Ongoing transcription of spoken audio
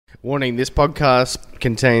Warning, this podcast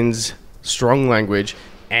contains strong language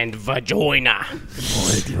and vagina.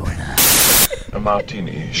 A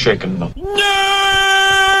martini, shaken not.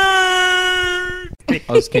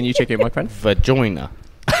 Oz, can you check your microphone? Vagina.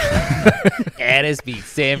 Addisby,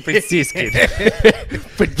 San Francisco.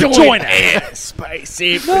 Vagina.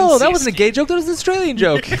 Spicy. No, that wasn't a gay joke. That was an Australian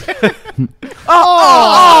joke.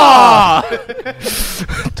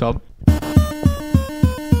 Tom?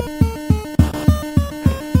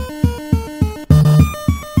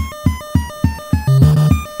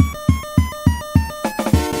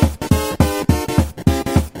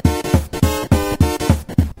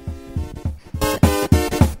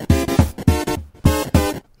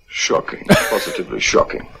 Shocking. Positively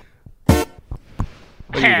shocking.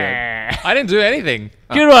 I didn't do anything.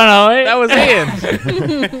 Good one, Ollie. That was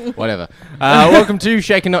Ian. Whatever. Welcome to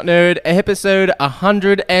Shaken Not Nerd, episode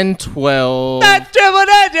 112. That's triple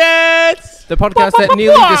digits. The podcast that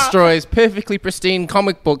nearly destroys perfectly pristine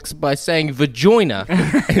comic books by saying vagina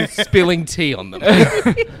and spilling tea on them.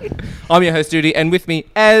 I'm your host, Judy, and with me,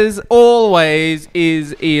 as always,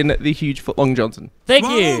 is Ian, the huge footlong Johnson. Thank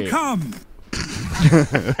you. Come.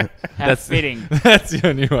 How fitting. That's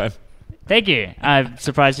your new one. Thank you. I'm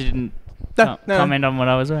surprised you didn't No. comment on what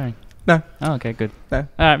I was wearing. No. Oh, okay, good. No. All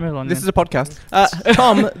right, move on. This is a podcast.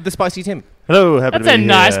 Tom, the Spicy Tim. Hello, happy That's to a be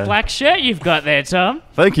nice here. black shirt you've got there, Tom.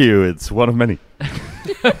 Thank you. It's one of many.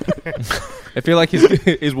 I feel like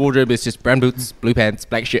his wardrobe is just brown boots, blue pants,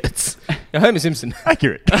 black shirts. Now, Homer Simpson.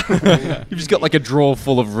 Accurate. You've just got like a drawer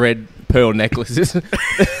full of red pearl necklaces.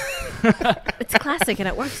 It's classic and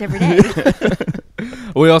it works every day.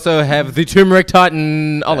 We also have the turmeric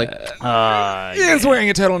titan, Ollie. Ian's wearing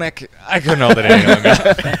a turtleneck. I couldn't hold it any longer.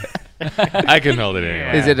 I couldn't hold it any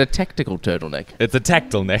longer. Is it a tactical turtleneck? It's a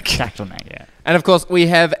tactile neck. Tactile neck, yeah. And of course, we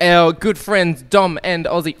have our good friends Dom and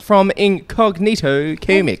Ozzy from Incognito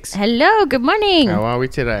Comics. Hello, good morning. How are we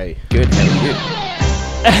today? Good, how are you?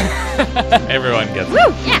 Everyone gets it. Woo,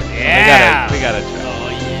 yeah. Yeah. We got it.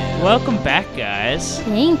 Welcome back, guys.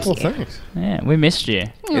 Thank you. Thanks. Yeah, we missed you.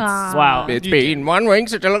 Aw. Wow. It's been 1 week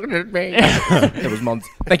since you looked at me. That was Mons.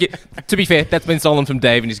 Thank you. To be fair, that's been stolen from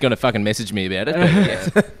Dave and he's going to fucking message me about it. But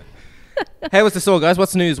yes. How was the store, guys?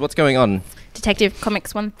 What's news? What's going on? Detective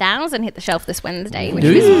Comics 1000 hit the shelf this Wednesday, which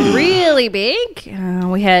was really big.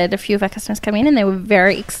 We had a few of our customers come in and they were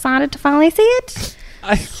very excited to finally see it.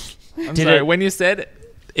 I'm Did sorry. it- When you said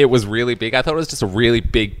it was really big, I thought it was just a really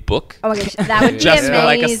big book. Oh my gosh, that would be Just amazing. for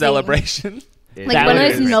like a celebration. Like That one of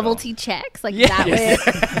would those be novelty checks. Like Yes. that would,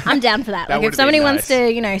 I'm down for that. Like if would've somebody been wants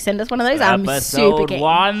to, send us one of those, I'm super Episode keen.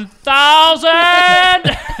 1000!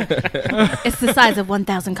 It's the size of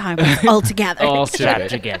 1,000 comics altogether. All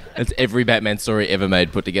strapped together. It's every Batman story ever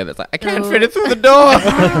made put together. It's like, I can't fit it through the door.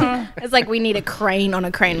 It's like we need a crane on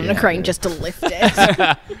a crane on a crane just to lift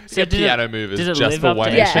it. So did piano it, movers did it just live for up one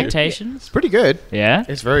to issue. expectations? Pretty good. Yeah?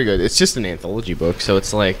 It's very good. It's just an anthology book, so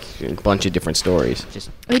it's like a bunch of different stories.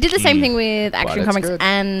 We did the same thing with Action it's Comics good.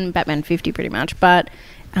 and Batman 50 pretty much, but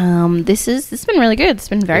this has been really good. It's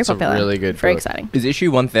been very It's a popular. really good Very book. exciting. Is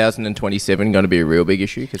issue 1027 going to be a real big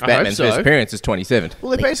issue? Because I hope Batman's so. first appearance is 27.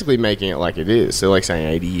 Well, they're basically making it like it is. They're like saying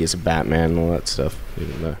 80 years of Batman and all that stuff.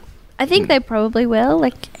 Even though. I think they probably will.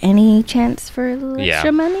 Like any chance for a little Yeah.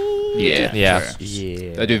 extra money? Yeah. Yeah.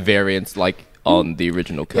 Yeah. They do variants like on the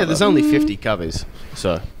original cover. Yeah, there's only 50 covers,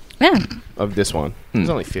 so Yeah, of this one. There's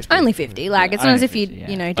only 50. only 50. Like it's not as if you 50,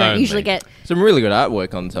 yeah. don't Only. usually get. some really good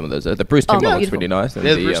artwork on some of those. The Bruce Oh, Timm one looks beautiful. pretty nice. And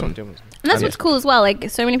Yeah, the, the first one, too. And that's what's cool as well. Like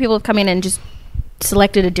so many people have come in and just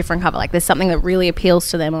selected a different cover. Like there's something that really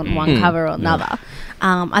appeals to them on one cover or another.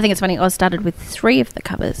 I think it's funny. Oz started with 3 of the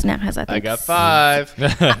covers. Now has I think I got 5.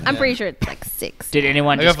 I'm pretty sure it's like 6. Did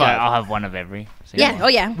anyone I just got go, 5. I'll have one of every? So Yeah. Oh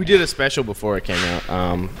yeah. We did a special before it came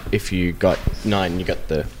out. If you got 9, you got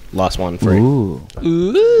the last one free.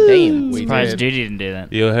 Damn. We Surprised did. Judy didn't do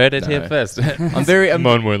that. You heard it No. here first. I'm very... I'm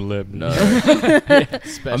one lip. no.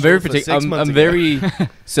 Special I'm very for particular. 6 months I'm ago. very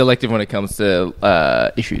selective when it comes to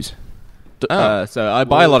issues. So I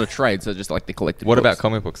buy a lot of trades. So just like the collected. What about books.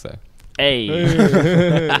 comic books though? Hey.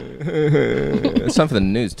 It's time for the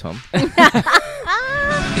news, Tom.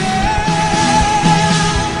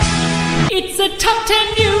 It's a top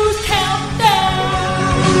 10 news countdown.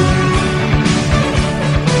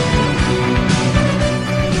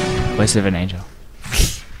 Voice of an angel.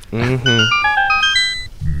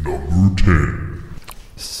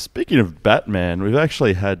 Speaking of Batman, we've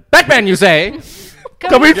actually had Batman, you say?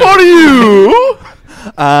 coming for you.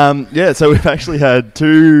 So we've actually had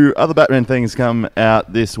 2 other Batman things come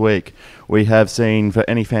out this week. We have seen, for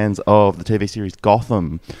any fans of the TV series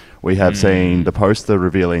Gotham, we have seen the poster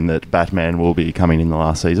revealing that Batman will be coming in the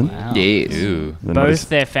last season. Wow. Yes. Ooh. The Both notice-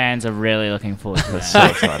 their fans are really looking forward to so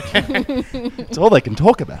that. excited. It's all they can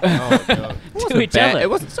talk about. Do we tell It it?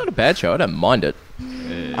 wasn't. It's not a bad show. I don't mind it.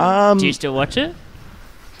 Do you still watch it?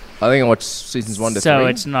 I think I watched seasons 1 to 3. So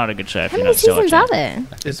it's not a good show if How you're many not still seasons watching. are there?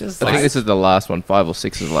 I think this is the last one. 5 or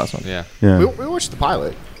 6 is the last one. Yeah. Yeah. We watched the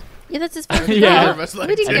pilot. Yeah, that's as far as Yeah. we I didn't I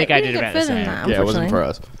get, think I we did didn't about get the further than same. that, Yeah, it wasn't for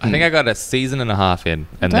unfortunately. us. I think I got a season and a half in,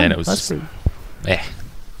 and then it was. Eh.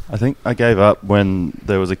 I think I gave up when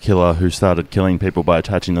there was a killer who started killing people by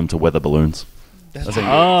attaching them to weather balloons.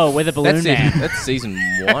 Oh, with a balloon man. That's season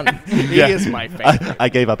 1. He is my favorite. I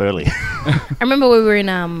gave up early. I remember we were in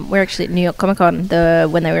we were actually at New York Comic Con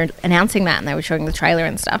when they were announcing that and they were showing the trailer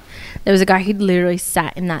and stuff. There was a guy who'd literally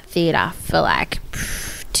sat in that theater for like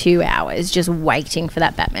 2 hours just waiting for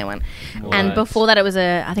that Batman one. And What? before that,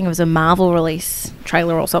 I think it was a Marvel release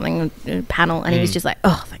trailer or something, panel, and he was just like,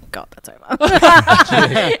 "Oh, thank God, that's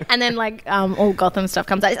over." And then like all Gotham stuff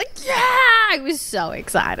comes out. He's like, "Yeah!" I was so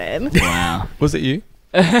excited. Wow. Was it you,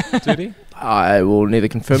 Judy? I will neither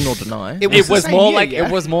confirm nor deny. It was more like it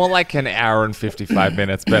was more like an hour and 55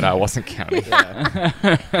 minutes, but I wasn't counting.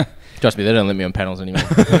 Trust me, they don't let me on panels anymore.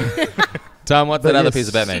 Tom, what's that But other yes, piece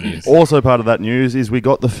of Batman news? Also part of that news is we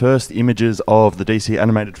got the first images of the DC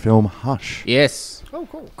animated film Hush. Yes. Oh,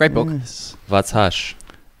 cool. Great book. Yes. What's Hush?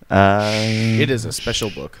 It is a special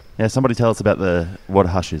book. Yeah, somebody tell us about what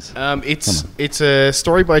Hush is. It's a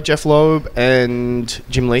story by Jeff Loeb and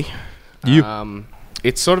Jim Lee. You.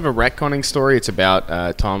 It's sort of a retconning story. It's about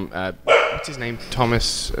what's his name?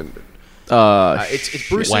 Thomas. It's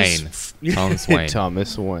Bruce's Wayne. Thomas Wayne.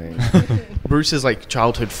 Thomas Wayne. Bruce's like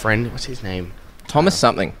childhood friend. What's his name? Thomas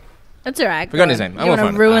something. That's all right. Forgotten go his on. name. I You won't want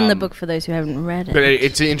find to it. ruin the book for those who haven't read it. But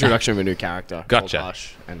it's the introduction of a new character. Gotcha. Called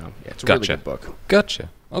Hush, and yeah, it's a Gotcha. really good book. Gotcha.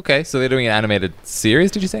 Okay, so they're doing an animated series,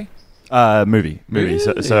 did you say? Movie.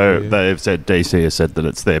 So they've said DC has said that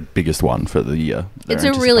it's their biggest one for the year. It's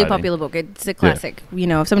They're a really anticipating. popular book. It's a classic. You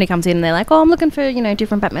know, if somebody comes in and they're like, "Oh, I'm looking for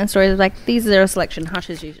different Batman stories," like these are a selection. Hush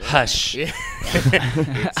is usually. Hush.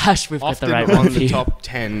 Hush, we've got Often the right on one for the you. top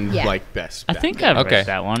 10 Yeah. like best. I think Batman. I've Okay. read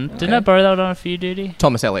that one. Didn't I borrow that one for you, Duty?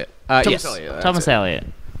 Thomas Elliot. Yes. Elliott, that's Thomas it. Elliot.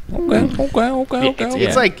 Okay.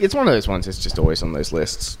 It's like it's one of those ones. It's just always on those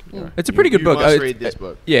lists. You know. It's a pretty good You book. must It's- read this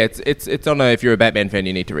book. Yeah, it's on if you're a Batman fan,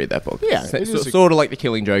 you need to read that book. Yeah, It's it is a- sort of like The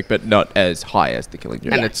Killing Joke, but not as high as The Killing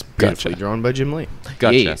Joke. And it's beautifully drawn by Jim Lee.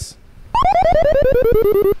 Gotcha. Yes.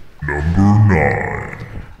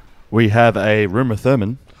 We have a Rumor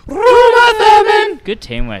Thurman. Good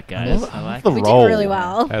teamwork, guys. I like The We roll. did really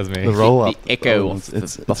well. That was me. The roll The up. echo Oh, of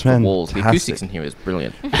it's the walls. The fantastic. acoustics in here is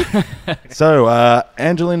brilliant. So,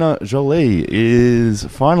 Angelina Jolie is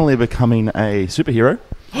finally becoming a superhero.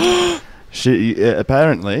 She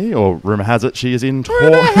apparently, or rumor has it, she is in talks.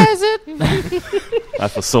 I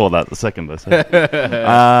foresaw that the second I said it.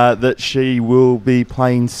 That she will be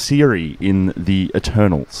playing Siri in the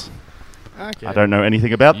Eternals. Okay. I don't know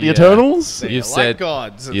anything about the Yeah. Eternals. You've Like said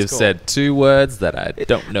gods, it's you've called. said 2 words that I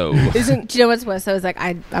don't know. Do you know what's worse? I was like,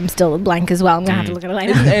 I'm still blank as well. I'm gonna have to look at it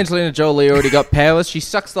later. Isn't Angelina Jolie already got powers? She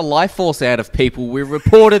sucks the life force out of people. We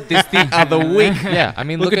reported this the other week. Yeah, I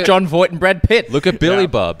mean, Look at John Voight and Brad Pitt. Look at Billy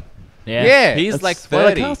Bob. Yeah. He's That's like why they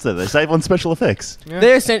 30. cast her. They save on special effects.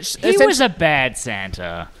 They're He was a bad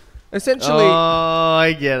Santa. essentially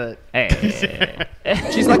I get it. Hey.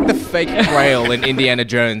 she's like the fake Grail in Indiana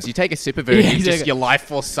Jones. You take a sip of her, Yeah, and exactly. your life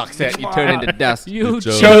force sucks out, and you turn into dust. You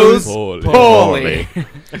chose poorly. poorly.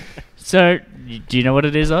 So, do you know what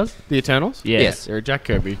it is, Oz? The Eternals? Yes. They're a Jack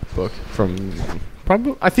Kirby book from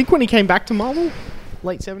probably I think when he came back to Marvel,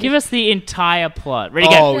 late 70s. Give us the entire plot. Ready,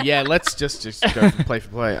 Oh go. yeah, let's just go from play for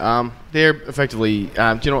play. They're effectively.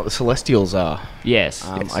 Do you know what the Celestials are? Yes.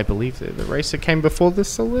 I believe they're the race that came before the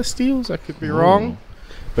Celestials. I could be wrong,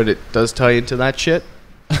 but it does tie into that shit.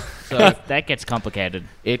 So that gets complicated.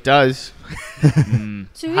 It does. So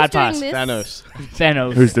who's Hard doing pass. this? Thanos.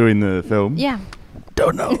 Thanos. Who's doing the film? Yeah.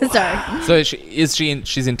 Don't know. Sorry. So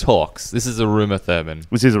she's in talks. This is a rumor, Thurman.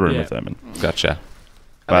 This is a rumor, Yeah. Thurman. Gotcha.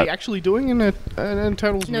 Are they But- actually doing an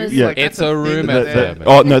Eternals No, movie? Yeah. Like, It's that's a thing rumor, that Thurman.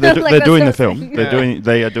 Oh no, they're, Like they're that's doing the so film. funny.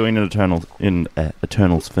 They are doing an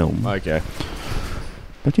Eternals film. Okay.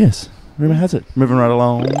 But yes, rumor has it. Moving right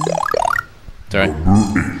along. Sorry.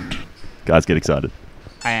 Guys, get excited.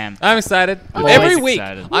 I am. I'm excited. Always Every week,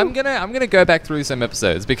 excited. I'm gonna go back through some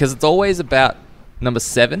episodes because it's always about number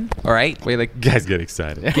 7 or 8. Where like guys get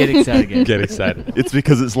excited. Get excited again. Get excited. It's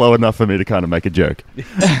because it's low enough for me to kind of make a joke.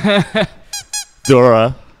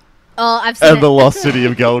 Dora. Oh, I've seen and it. the Lost City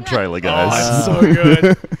of Gold trailer, guys. So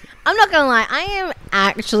good. I'm not gonna lie, I am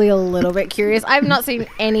actually a little bit curious. I've not seen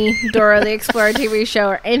any Dora the Explorer TV show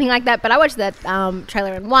or anything like that, but I watched that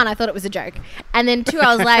trailer, and 1, I thought it was a joke, and then 2,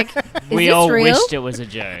 I was like, is We this all real? wished it was a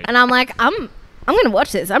joke. And I'm like, I'm gonna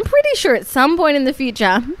watch this. I'm pretty sure at some point in the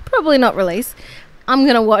future, probably not release, I'm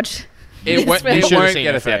gonna watch. It won't, film. it should've won't seen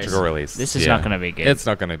get her a theatrical face. release. This is Yeah. not going to be good. It's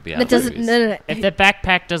not going to be out. That doesn't. No. If the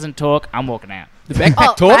backpack doesn't talk, I'm walking out. The backpack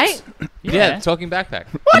Oh, talks. right? Yeah, talking backpack.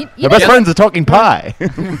 You The best friends are talking pie.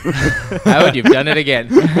 Howard, you've done it again.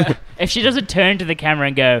 If she doesn't turn to the camera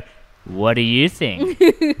and go, "What do you think?"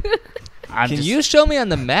 Can you show me on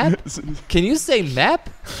the map? Can you say map?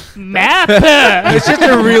 map? It's just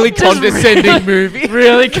a really condescending movie.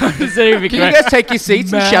 really condescending. Can you guys take your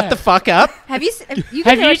seats and shut the fuck up? Have you?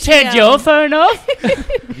 Have you watched the, turned your phone off?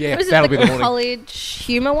 Yeah, Was it that'll the be the morning. college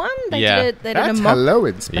humor one? They Yeah. did they did That's a mock hello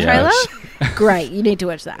in Spanish. trailer. Great, you need to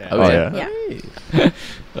watch that. Oh, yeah. Yeah.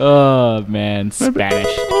 Oh man, Spanish.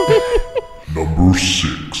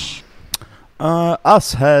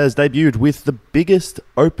 Us has debuted with the biggest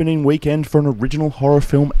opening weekend for an original horror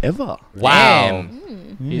film ever. Wow.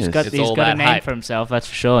 He's Yes. got, It's he's all got a that name hype. for himself, that's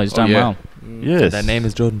for sure. He's done yeah. well. Yes. That name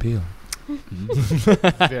is Jordan Peele.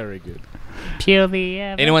 Very good. Peel the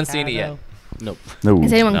Anyone seen it yet? No.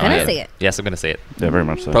 Is anyone No, gonna yeah. see it? Yes, I'm going to see it. Yeah, very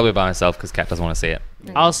much so. Probably by myself because Kat doesn't want to see it.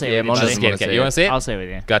 I'll see Yeah, it Mon with doesn't you. wanna see You want to see it? I'll see it with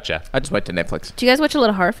you. Gotcha. I just wait to Netflix. Do you guys watch a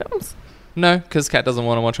lot of horror films? No, because Kat doesn't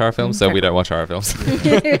want to watch horror films, so we don't watch horror films.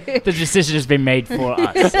 The decision has been made for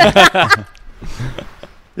us.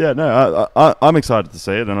 Yeah, no, I'm excited to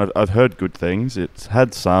see it, and I've heard good things. It's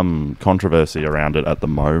had some controversy around it at the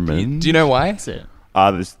moment. Do you know why? That's it.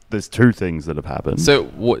 There's two things that have happened.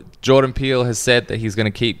 So Jordan Peele has said that he's going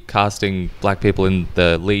to keep casting black people in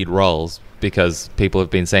the lead roles because people have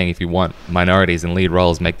been saying if you want minorities in lead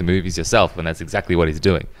roles, make the movies yourself, and that's exactly what he's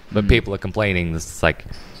doing. But people are complaining it's like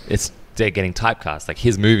they're getting typecast. Like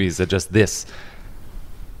his movies are just this.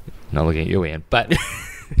 Not looking at you, Ian, but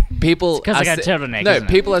people. It's 'cause I got a turtleneck, No, isn't it?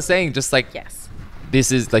 people are saying just like Yes.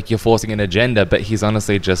 this is like you're forcing an agenda, but he's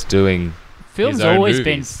honestly just doing. Film's his own always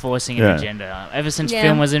been movies. forcing Yeah. an agenda. Ever since Yeah.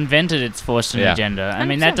 film was invented, it's forced an Yeah. agenda. I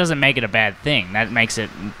mean, that 100%. doesn't make it a bad thing. That makes it.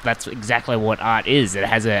 That's exactly what art is. It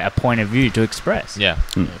has a point of view to express. Yeah.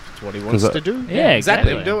 That's what he wants that- to do. Yeah,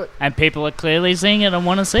 exactly. Let him do it. And people are clearly seeing it and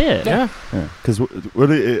want to see it. Yeah. Because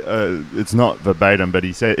it's not verbatim, but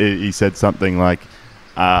he said something like,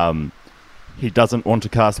 he doesn't want to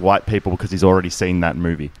cast white people because he's already seen that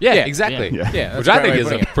movie. Yeah, Yeah. exactly. Yeah. Yeah, Which that's I a great think way is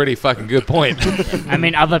of a putting pretty fucking good point. I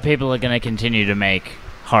mean, other people are going to continue to make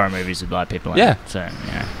horror movies with black people in Yeah. it. So,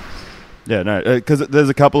 yeah. Yeah, no, because there's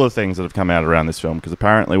a couple of things that have come out around this film. Because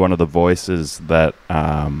apparently one of the voices that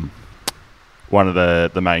one of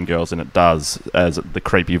the main girls in it does as the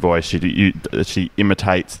creepy voice, she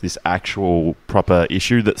imitates this actual proper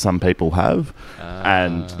issue that some people have,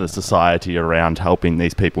 and the society around helping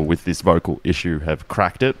these people with this vocal issue have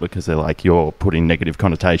cracked it because they're like, you're putting negative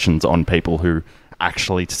connotations on people who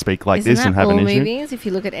actually speak like Isn't this that and have all an issue. movies? If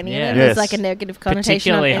you look at any Yeah. of them, Yes. there's like a negative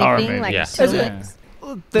connotation on Particularly horror anything. Like movies. Yeah. Turtles.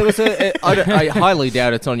 There was I highly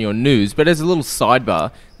doubt it's on your news, but as a little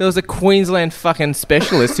sidebar, there was a Queensland fucking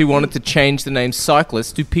specialist who wanted to change the name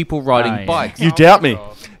cyclist to people riding Oh, yeah. bikes. You doubt me.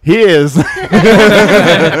 Here's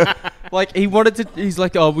Like he wanted to. He's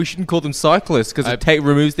like, oh, we shouldn't call them cyclists because it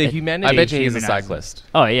removes their humanity. I bet you he's a Humanize cyclist.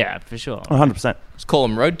 Oh, yeah, for sure. 100%. Just call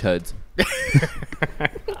them road turds.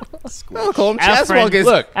 I'll call them Our friend,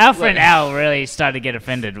 chaswoggers. our friend Al really started to get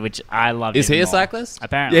offended, which I love. Is even he a more. cyclist?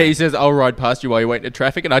 Apparently. Yeah, he says, I'll ride past you while you wait in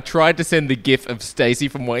traffic. And I tried to send the gif of Stacey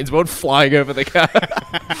from Wayne's World flying over the car.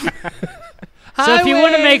 So if you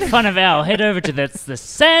want to make fun of Al, head over to the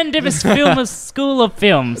San Dimas Film School of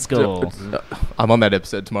Film School. I'm on that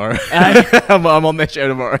episode tomorrow. Uh, I'm on that show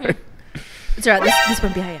tomorrow. It's alright. This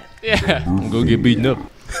won't be out yet. Yeah. I'm going to get beaten up.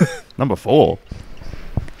 number 4.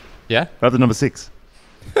 Yeah? That's number 6.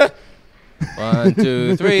 1,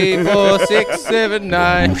 2, 3, 4, 6, 7,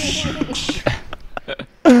 9.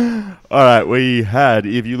 All right, we had,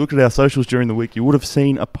 if you looked at our socials during the week, you would have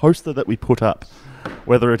seen a poster that we put up.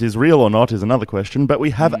 Whether it is real or not is another question, but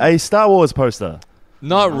we have a Star Wars poster.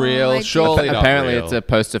 Not real. my Surely not Apparently, real. it's a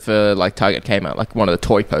poster for like Target came out, like one of the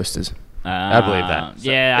toy posters. I believe that.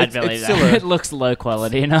 Yeah, I'd It's- believe it's that. still a- It looks low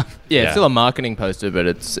quality enough. Yeah, Yeah. it's still a marketing poster, but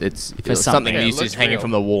it's For something something. that It used to looks just hanging real.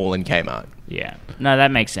 from the wall in Kmart. Yeah. No,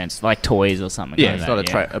 that makes sense. Like toys or something Yeah, like it's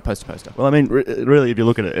that. not a poster. Well, I mean, really, if you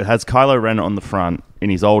look at it, it has Kylo Ren on the front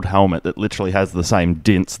in his old helmet that literally has the same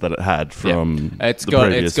dints that it had from It's the got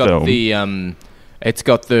previous it's got film. it's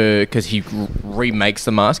got the because he remakes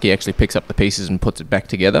the mask. He actually picks up the pieces and puts it back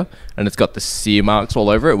together, and it's got the sear marks all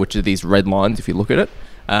over it, which are these red lines if you look at it.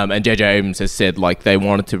 And J.J. Abrams has said like they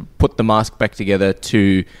wanted to put the mask back together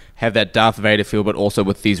to have that Darth Vader feel, but also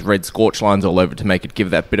with these red scorch lines all over to make it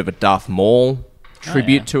give that bit of a Darth Maul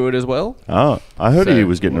tribute to it as well. Oh, I heard So- he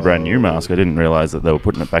was getting a brand new mask. I didn't realise that they were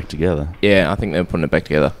putting it back together. Yeah, I think they were putting it back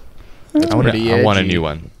together. I want a new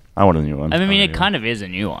one. I want a new one. I mean, it kind of is a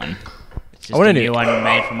new one. It's just want a a new new- one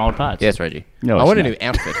made from old parts. Yes, Reggie. No, I it's want a not. new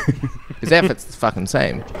outfit. His outfit's the fucking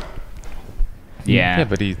same. Yeah. Yeah,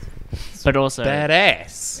 but he's But also,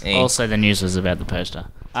 badass. also the news was about the poster.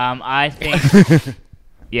 I think.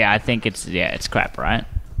 I think it's crap, right?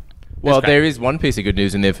 Well, there is one piece of good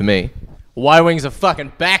news in there for me. Y-Wings are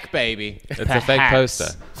fucking back, baby. It's a fake Perhaps.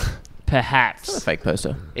 poster. Perhaps. It's a fake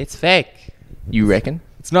poster. It's fake. You reckon?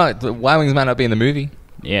 It's not. The Y-Wings might not be in the movie.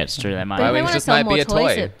 Yeah, it's true. They might. But if they Y-Wings want to just sell might more be a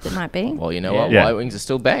toys, toy. it might be. Well, you know Yeah. what? Yeah. Y-Wings are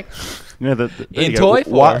still back. Yeah, there In you go. toy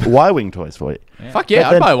form. Y-wing toys for you. Fuck yeah, But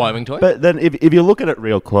I'd then- buy a Y-Wing toy. But then if you look at it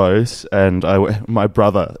real close, and my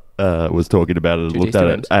brother was talking about it and Two looked at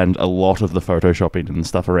it, Ds. and a lot of the photoshopping and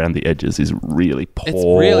stuff around the edges is really It's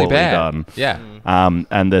poorly really bad. done. Yeah.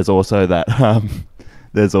 And there's also that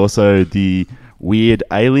there's also the weird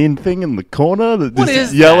alien thing in the corner, this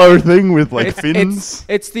is yellow thing with like fins.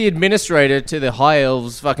 It's the administrator to the High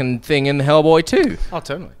Elves fucking thing in Hellboy 2. Oh,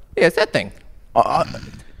 totally. Yeah, it's that thing.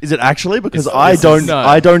 Is it actually? Because It's- no.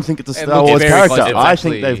 I don't think it's a Star looked Wars very character. close. It's I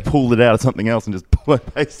actually- think they've pulled it out of something else and just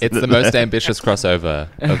pasted It's it the most there. ambitious crossover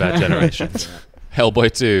of our generation.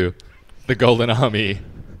 Hellboy 2, The Golden Army,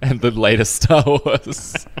 and the latest Star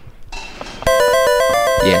Wars.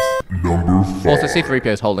 Yes. Also,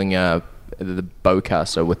 C-3PO's holding the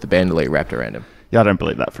bowcaster with the bandolier wrapped around him. Yeah, I don't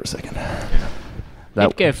believe that for a second.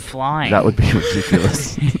 He'd go flying. That would be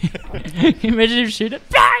ridiculous. Imagine him shoot it.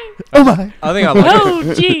 Bang! Oh my! I think I like Oh,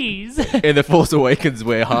 jeez. in The Force Awakens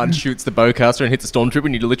where Han shoots the bowcaster and hits a stormtrooper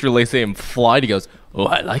and you literally see him fly and he goes, oh,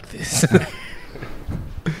 I like this.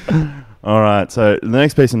 All right, so the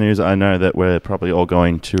next piece of news, I know that we're probably all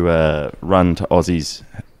going to run to Ozzy's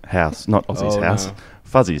house. Not Ozzy's Oh, house. no.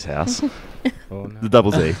 Fuzzy's house. Oh, no. The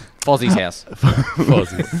double Z. Fozzie's house.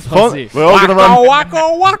 We're all going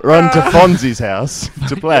to run to Fonzie's house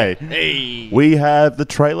to play. We have the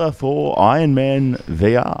trailer for Iron Man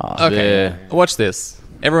VR. Okay, Yeah. watch this.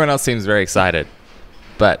 Everyone else seems very excited,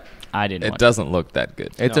 but I didn't. it watch doesn't look that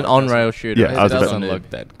good. It's No, an it on-rail shooter. Yeah, I It was about doesn't to- look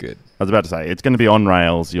that good. I was about to say, it's going to be on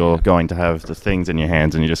rails. You're going to have the things in your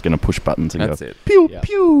hands and you're just going to push buttons and That's go, it. pew, Yeah.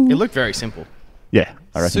 pew. It looked very simple. Yeah,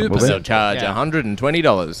 I reckon Super it will be. They'll charge Yeah.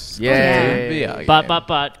 $120. Yeah. VR But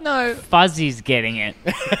game. no, Fuzzy's getting it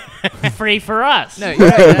free for us. No,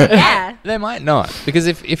 Yeah. they might not, because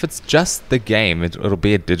if it's just the game, it'll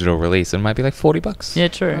be a digital release. It might be like $40. Yeah,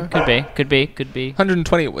 true. Could be.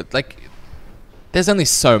 120. Like, there's only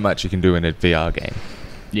so much you can do in a VR game,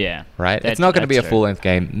 Yeah. right? That- It's not going to be a that's full-length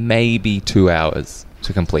game. Maybe 2 hours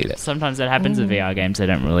to complete it. Sometimes that happens with VR games. They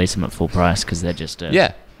don't release them at full price because they're just a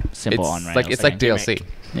Yeah, simple it's on-rails like it's like thing. DLC.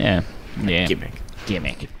 Yeah. Yeah. Gimmick.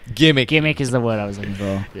 Gimmick. Gimmick is the word I was looking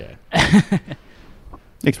for.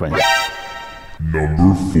 Explain.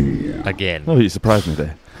 Again. Oh, you surprised me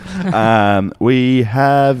there. We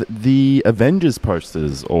have the Avengers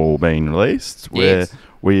posters all being released, where Yes.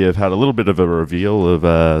 we have had a little bit of a reveal of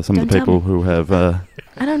some of Don't the tell people me. who have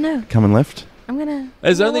I don't know. come and left. I'm gonna.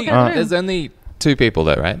 There's I'm only gonna walk out the room. there's only 2 people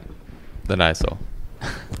though, right? That I saw.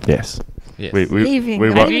 Yes. Yes. We Leaving. we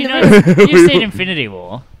I wa- Have didn't you know- noticed? You've seen Infinity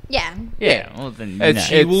War. Yeah. Yeah. Well, then you It's-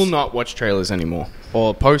 know. She will not watch trailers anymore.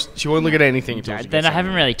 Or post. She won't look at anything until she Then gets I haven't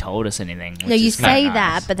something. really told us anything. No, which you is kinda say nice.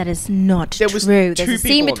 that, but that is not There was true. two There's a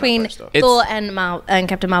scene people on that between poster. Thor and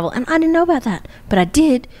Captain Marvel, and I didn't know about that, but I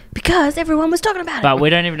did because everyone was talking about it. But we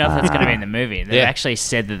don't even know if that's going to be in the movie. They've Yeah. actually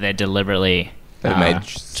said that they're deliberately. They made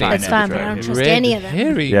China That's fine, but I don't trust any of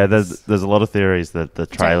them. Yeah, there's a lot of theories that the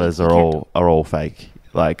trailers are all fake.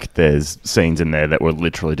 Like there's scenes in there that were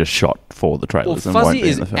literally just shot for the Well, trailers and won't Fuzzy be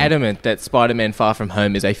is in the film. adamant that Spider-Man Far From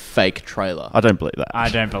Home is a fake trailer. I don't believe that. I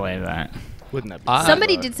don't believe that. Wouldn't that be?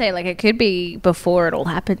 Somebody did say like it could be before it all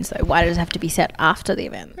happens. So why does it have to be set after the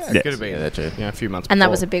events? Yeah, Yes. it could have been. Yeah, that too. Yeah, a few months. And that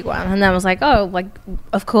before. was a big one. And then I was like, oh, like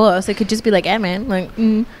of course it could just be like Ant-Man, like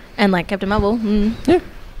and like Captain Marvel.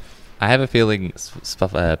 I have a feeling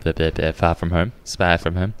Far From Home, Spy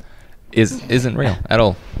From Home, isn't real at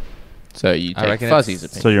all. So you I take reckon Fuzzy's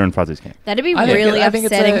it's- So opinion. you're in Fuzzy's camp. That'd be I think really it- I think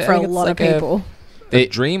it's upsetting a- for I a think it's lot like of a- people. A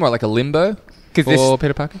dream or like a limbo Because for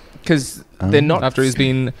Peter Parker they're not after he's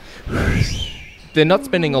been. they're not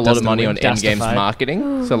spending a lot of Dustin money on Win- Endgame's Justified.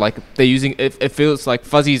 marketing. So like they're using it feels like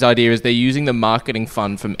Fuzzy's idea is they're using the marketing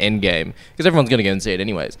fund from Endgame because everyone's going to go and see it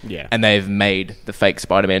anyways. Yeah. And they've made the fake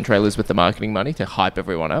Spider-Man trailers with the marketing money to hype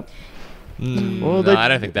everyone up. Well, No, I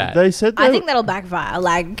don't think that. They said I think that'll backfire.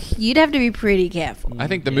 Like, you'd have to be pretty careful. I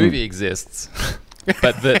think the movie exists,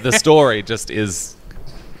 but the story just is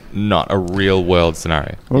not a real world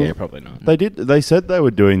scenario. Well, Yeah, probably not. They said they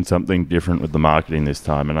were doing something different with the marketing this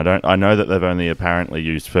time, and I know that they've only apparently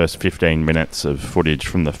used first 15 minutes of footage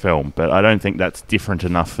from the film, but I don't think that's different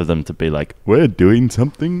enough for them to be like, we're doing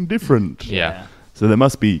something different. Yeah. So there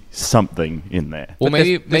must be something in there. Well, But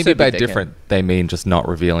they maybe said by that they can. different, they mean just not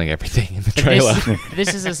revealing everything in the trailer.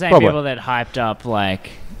 This is the same Probably. people that hyped up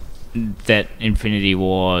like that Infinity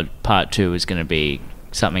War Part 2 was going to be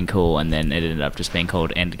something cool, and then it ended up just being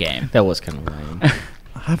called Endgame. That was kind of lame.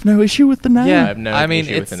 I have no issue with the name. I have no I mean,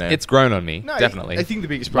 issue with the name. it's grown on me, No, definitely. I think the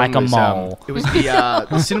biggest Like problem a was, mole. it was the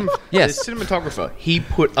Yes. the cinematographer. He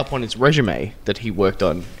put up on his resume that he worked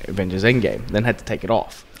on Avengers Endgame, then had to take it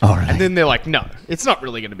off. All right. And then they're like, no, it's not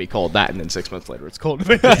really going to be called that. And then 6 months later, it's called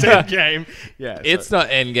Avengers Endgame. Yeah, so- It's not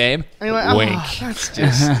Endgame. And you're like, Wink. oh, that's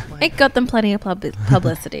just. It got them plenty of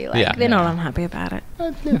publicity. Like, Yeah. they're not unhappy about it.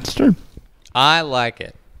 It's true. I like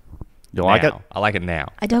it. You like it? now. I like it now.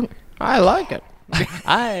 I don't. I like it.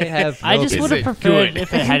 I have. I no just would have business. preferred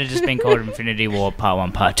if it had just been called Infinity War Part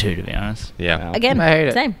 1, Part 2, to be honest. Yeah. Again, I hate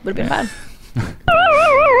it. same. Would have been fun.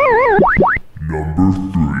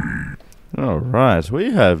 All right.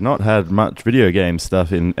 We have not had much video game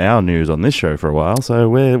stuff in our news on this show for a while, so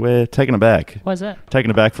we're taking it back. Why's that? Taking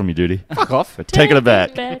it back from you, Duty. Fuck off. We're taking it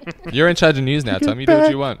back. You're in charge of news now, Tom. You do what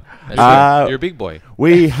you want. That's Uh, good. You're a big boy.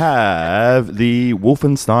 We have the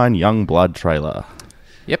Wolfenstein Youngblood trailer.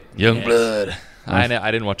 Yep. Youngblood. I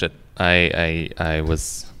didn't watch it. I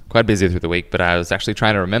was quite busy through the week, but I was actually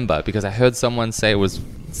trying to remember because I heard someone say it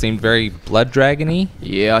seemed very Blood Dragon-y.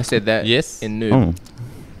 Yeah, I said that. Yes? In Noob. Oh,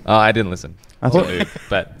 Oh, I didn't listen. I thought.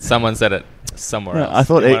 But someone said it somewhere Yeah, else. I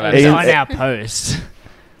thought In it- one of It was Ian- our- on our post.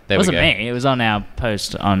 There It wasn't we go. me. It was on our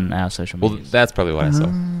post on our social Well, media. that's probably what I saw.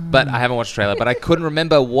 But I haven't watched the trailer, but I couldn't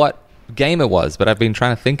remember what game it was, but I've been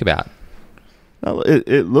trying to think about. No,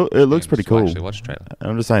 it looks pretty cool. Actually watch the trailer.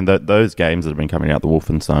 I'm just saying that those games that have been coming out, the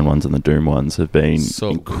Wolfenstein ones and the Doom ones, have been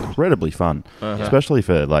So good. incredibly fun, Uh-huh. especially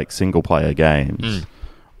for like single player games. Mm.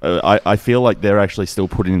 I feel like they're actually still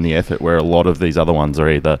putting in the effort where a lot of these other ones are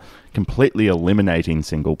either completely eliminating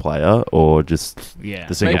single player or just Yeah.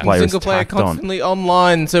 the single Making player single is player tacked on. constantly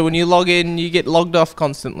online, so when you log in, you get logged off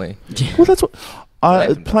constantly. Well, that's what.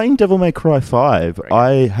 Amazing. Playing Devil May Cry 5, I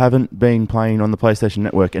haven't been playing on the PlayStation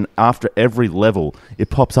Network, and after every level, it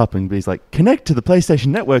pops up and be like, connect to the PlayStation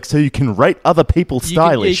Network so you can rate other people You can,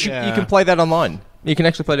 stylish. you can play that online. You can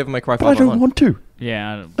actually play Devil May Cry 5 But I don't online. want to.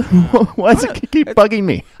 Yeah. Why does it keep bugging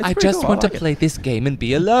me? I just want to play this game and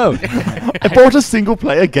be alone. I bought a single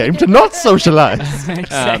player game to not socialize.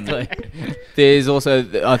 Exactly. There's also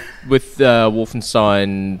with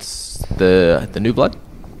Wolfenstein's the New Blood.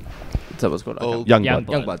 Is that what it's called? Old- Youngblood.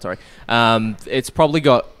 Youngblood, sorry. It's probably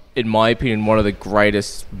got, in my opinion, one of the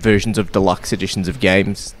greatest versions of deluxe editions of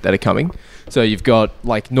games that are coming. So you've got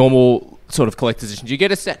like normal sort of collector's editions. You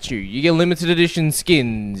get a statue, you get limited edition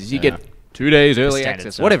skins, you get 2 days early standard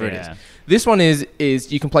access, stuff, whatever it yeah. is. This one is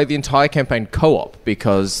you can play the entire campaign co-op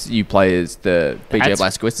because you play as the BJ That's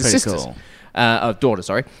Blazkowicz, the pretty sisters, cool. daughter,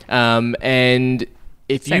 sorry. And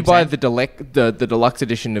if you Same, buy same. the deluxe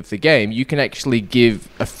edition of the game, you can actually give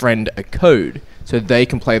a friend a code so they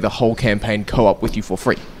can play the whole campaign co-op with you for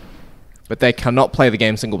free. But they cannot play the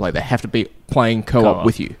game single player. They have to be playing co-op, Co-op.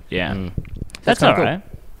 with you. Yeah. That's That's all kinda right.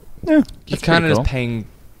 Yeah, You're kind of cool. just paying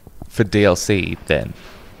for DLC then,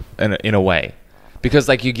 in a way, because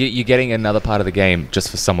like you're getting another part of the game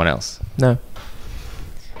just for someone else. No.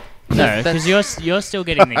 No, because you're still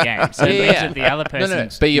getting the game. So it means that the other No, no,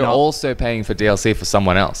 person's but you're not- also paying for DLC for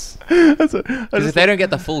someone else. Because if they don't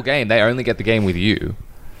get the full game, they only get the game with you.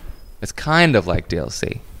 It's kind of like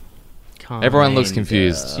DLC. Everyone looks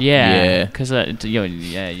confused. Yeah. Yeah. Because you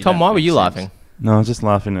Tom, don't why were make you sense. laughing? No, I was just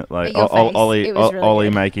laughing at like At your face. Ollie, It was really Ollie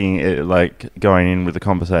good. making it like going in with a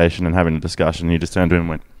conversation and having a discussion. He just turned to him and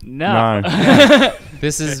went, No. "No."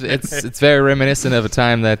 This is it's very reminiscent of a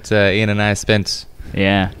time that Ian and I spent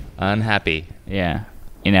Yeah. unhappy. Yeah.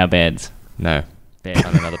 In our beds. No, Bed.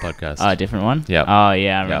 on another podcast. Oh, a different one? Yep. Oh,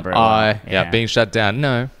 yeah, I remember. it well. yeah, being shut down.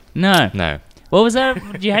 No, No. no. What was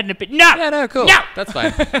that? You had an opinion? No! Yeah, no, cool. No! That's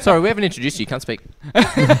fine. Sorry, we haven't introduced you. You can't speak.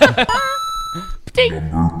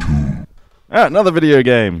 Another video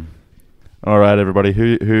game. All right, everybody.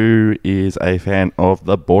 Who is a fan of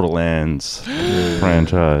the Borderlands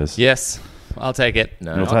franchise? Yes, I'll take it.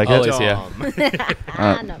 No. You'll take Ollie's it. here.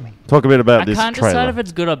 No, me. Talk a bit about I this can't trailer. decide if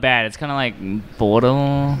it's good or bad. It's kind of like Border.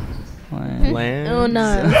 Oh no,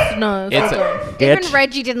 no. It's hold a- on. Get Even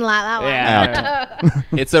Reggie didn't like that one. Yeah.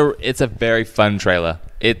 out. It's a very fun trailer.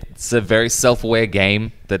 It's a very self-aware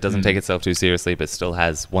game that doesn't take itself too seriously, but still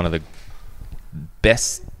has one of the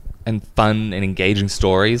best and fun and engaging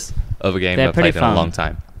stories of a game They're I've played pretty in a fun. long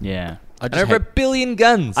time. Yeah. And over 1 billion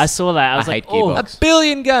guns. I saw that. I was like, hate oh, Gearbox. 1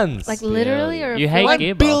 billion guns. Like literally, or You hate 1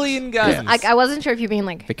 Gearbox. billion guns. Like I wasn't sure if you mean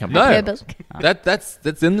like The company. No. hyperbole.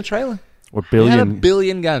 That's in the trailer. Or They had 1 billion.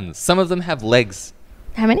 billion guns. Some of them have legs.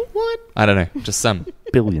 How many? I don't know, just some.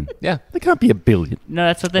 Billion. Yeah, There can't be a billion. No,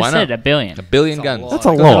 that's what they Why said. not? $1 billion. 1 billion guns. That's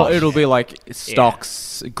a It'll, lot. it'll be like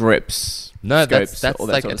stocks, grips. No, scopes, that's all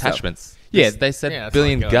that like sort of stuff. attachments. Yeah, they said yeah, that's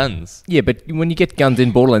billion like guns. Yeah, but when you get guns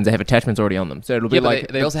in Borderlands, they have attachments already on them. So it'll be Yeah, but like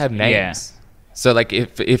they also have names. So like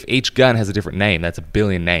if each gun has a different name, that's 1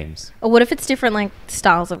 billion names. Or what if it's different like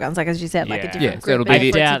styles of guns, like as you said, like a Yeah. different Yeah, so grip it'll be band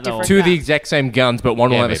the- for Yeah, it's a different two of the gun. exact same guns, but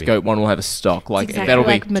one will Yeah, have a maybe. scope, one will have a stock. Like It's exactly that'll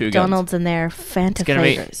like be two guns. McDonald's and their Fanta It's gonna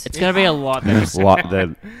be. flavors. It's gonna be a lot.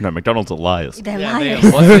 Better. No, McDonald's are liars. They're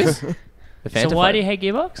What's liars. this? The So Fanta why do you flavor.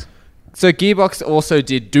 hate Gearbox? So Gearbox also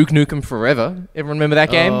did Duke Nukem Forever. Everyone remember that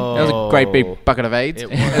game? That was a great Oh. big bucket of AIDS. It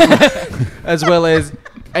was. As well as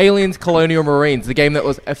Aliens Colonial Marines, the game that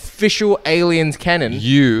was official Aliens canon.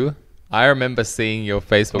 I remember seeing your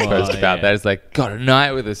Facebook post about yeah. that. It's like, got a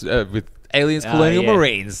night with us with Aliens Colonial yeah.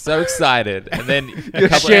 Marines. So excited. And then a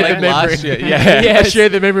couple shared like the memory. last year. Yeah. I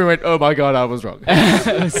shared the memory and went, oh my god, I was wrong.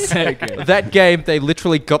 It was so good. That game, they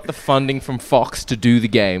literally got the funding from Fox to do the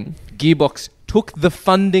game. Gearbox took the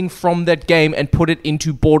funding from that game and put it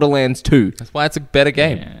into Borderlands 2. That's why it's a better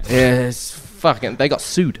game. Yeah. Yes, fucking, they got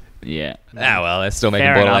sued. Yeah. Ah, well, they're still making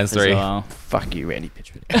Fair Borderlands enough as 3. well. Fuck you, Randy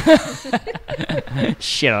Pitchford.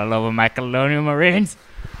 Shit all over my Colonial Marines.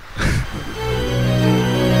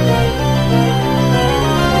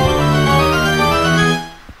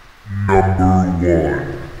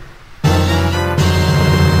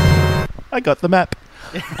 I got the map.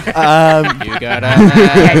 You got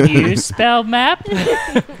Can you spell map?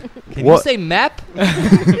 Can What? you say map?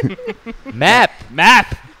 Map.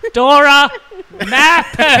 Map. Dora.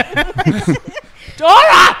 Map.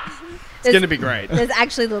 Dora. It's gonna be great. There's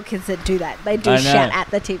actually little kids that do that. They do I know. shout at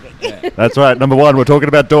the TV. That's right. Number one, we're talking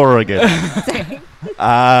about Dora again.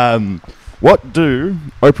 What do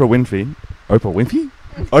Oprah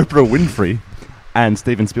Winfrey and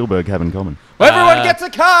Steven Spielberg have in common? Everyone gets a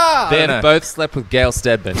car! They've both slept with Gail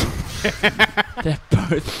Stedman. They're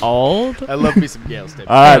both old. I love me some Gale Step.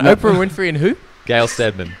 No, Oprah Winfrey and who? Gail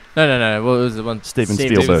Stedman. No. What was the one? Steven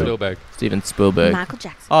Steven Spielberg. Steven Spielberg. Michael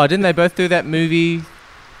Jackson. Oh, didn't they both do that movie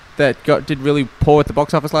that did really poor at the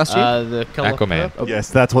box office last year? The color Aquaman. purple. Yes,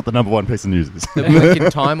 that's what the number one piece of news is. The Blink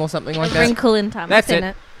in Time or something like A that? Wrinkle in Time. That's I've seen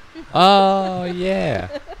it. Oh, yeah.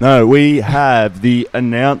 No, we have the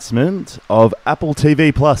announcement of Apple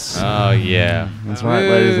TV Plus. Oh, yeah. That's right,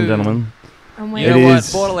 ladies and gentlemen. I'm You waiting. It know what?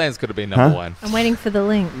 is- Borderlands could have been number Huh? one. I'm waiting for the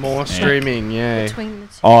link More streaming, yeah. between the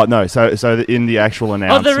two. Oh no! So in the actual Oh,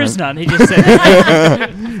 announcement, there is none. He just said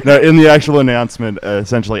it. no, in the actual announcement,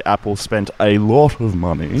 essentially Apple spent a lot of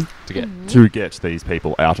money To get. to get these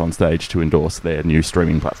people out on stage to endorse their new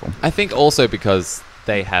streaming platform. I think also because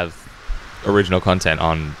they have original content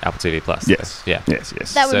on Apple TV Plus. Yes. Yeah. Yes.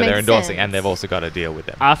 That would So make they're endorsing, sense. and they've also got a deal with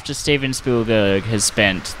them. After Steven Spielberg has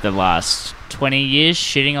spent the last 20 years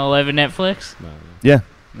shitting all over Netflix. Yeah.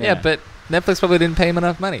 Yeah, but Netflix probably didn't pay him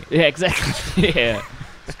enough money. Yeah, exactly. Yeah.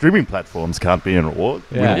 Streaming platforms can't be an reward.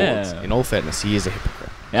 Yeah. In all fairness, he is a hypocrite.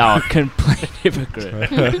 Oh, complete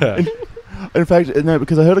hypocrite. In fact, no,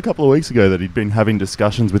 because I heard a couple of weeks ago that he'd been having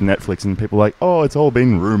discussions with Netflix, and people were like, "Oh, it's all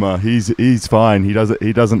been rumor. He's fine. He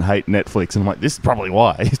doesn't hate Netflix." And I'm like, "This is probably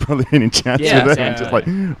why. He's probably been in chats Yeah, with them, exactly. just like,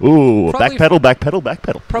 ooh, Probably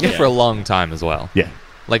backpedal." Probably Yeah. for a long time as well. Yeah.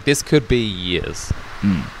 Like, this could be years.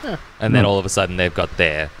 And then all of a sudden they've got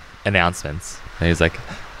their announcements. And he's like,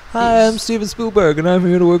 "Hi, I'm Steven Spielberg, and I'm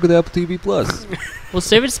here to work with Apple TV Plus." Well,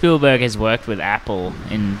 Steven Spielberg has worked with Apple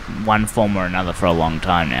in one form or another for a long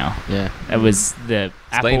time now. Yeah. It was the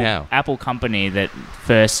Explain how. Apple company that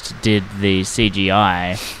first did the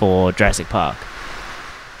CGI for Jurassic Park.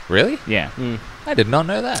 Really? Yeah. I did not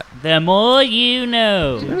know that. The more you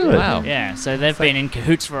know. Wow. Yeah, so they've been in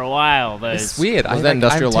cahoots for a while. Those. It's weird. Was that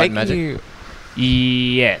Industrial Light and Magic?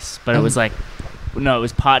 Yes, but it was like... No, it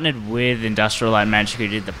was partnered with Industrial Light and Magic, who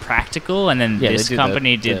did the practical, and then Yeah, they this do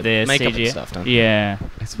company the did the makeup and CGI. stuff, don't they? Yeah.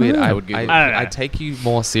 It's weird. I I would Google it. I don't know. I take you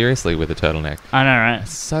more seriously with a turtleneck. I know, right?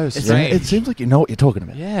 It's so Yeah, strange. it seems like you know what you're talking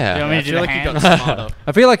about. Do you Yeah. want me I to do feel the like you hands? got smarter.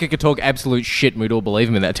 I feel like I could talk absolute shit and we'd all believe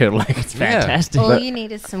him in that turtleneck. It's fantastic. All you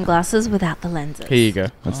need is some glasses without the lenses. Here you go.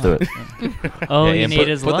 Let's do it. All Yeah, you and need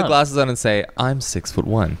is put the love. glasses on and say, "I'm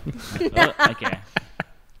 6'1". Okay.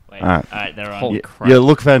 Wait. Alright. All right, they're on. Holy You, crap. you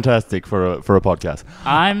look fantastic for a podcast.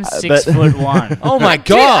 I'm but- 6'1". Oh my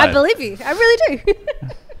Dude, I god! believe you. I really do.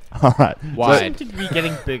 All right. Wide. Seem to be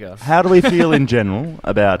getting bigger. How do we feel in general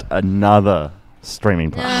about another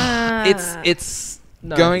streaming platform? It's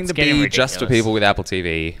going it's to getting be just for ridiculous. people with Apple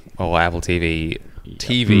TV or Apple TV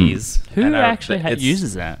TVs. Who And actually it's-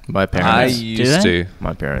 uses that? My I parents. used they? to.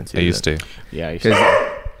 My parents. I used to. Yeah. I used Because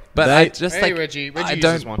to. But They- I just Hey, like Reggie I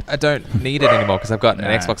uses one. don't need it anymore because I've got an No.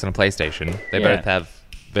 Xbox and a PlayStation. They Yeah. both have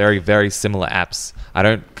very, very similar apps. I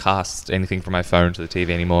don't cast anything from my phone to the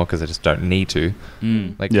TV anymore because I just don't need to.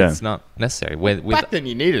 Like Yeah. it's not necessary. With Back then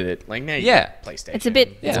you needed it. Like now you Yeah. got PlayStation. It's a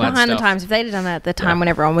bit it's all that behind the stuff. times. If they'd have done that at the time when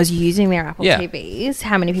everyone was using their Apple Yeah. TVs,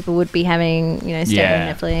 how many people would be having, staying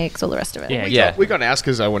Yeah. Netflix, all the rest of it? Yeah, Yeah. We got ours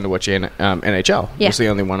because I wanted to watch NHL. Yeah. It was the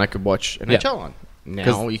only one I could watch NHL on. Now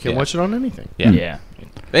 'Cause- you can yeah. watch it on anything. Yeah.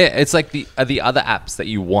 Yeah, it's like the other apps that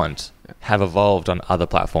you want have evolved on other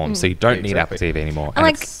platforms, so you don't need Apple TV anymore. And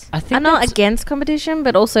like, it's- I think I'm not that's- against competition,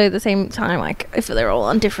 but also at the same time, like, if they're all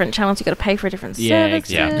on different channels, you got to pay for different Yeah,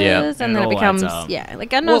 services, exactly. Yeah. and And then it it all becomes, adds up.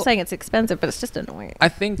 like, I'm not Well- saying it's expensive, but it's just annoying. I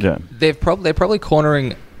think Yeah. they're probably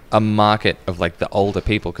cornering a market of like the older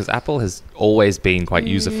people because Apple has always been quite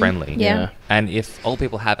user friendly. Yeah. And if old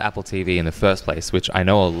people have Apple TV in the first place, which I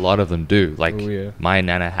know a lot of them do, like my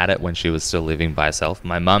nana had it when she was still living by herself.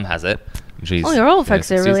 My mum has it. She's Oh, your old in her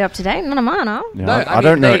folks are 60s. really up to date. None of mine are. Yeah, No, I I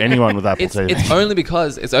don't mean, know they- anyone with Apple It's TV. only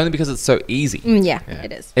because it's so easy. Yeah,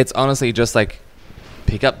 it is. It's honestly just like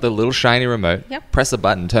pick up the little shiny remote, Yep. press a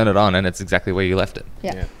button, turn it on, and it's exactly where you left it.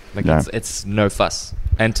 Yeah. Like Yeah. it's no fuss.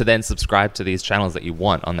 And to then subscribe to these channels that you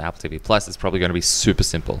want on the Apple TV Plus is probably going to be super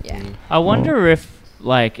simple. Yeah. I wonder if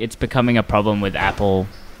like it's becoming a problem with Apple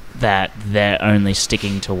that they're only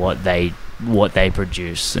sticking to what they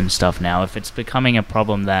produce and stuff now. If it's becoming a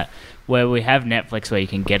problem that where we have Netflix where you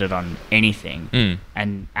can get it on anything,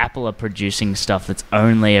 and Apple are producing stuff that's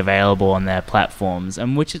only available on their platforms,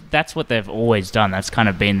 and that's what they've always done. That's kind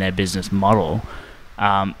of been their business model.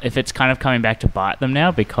 If it's kind of coming back to bite them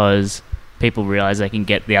now because people realize they can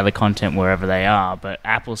get the other content wherever they are, but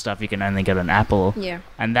Apple stuff you can only get on Apple. Yeah.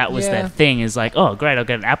 And that was their thing, is like, oh great, I'll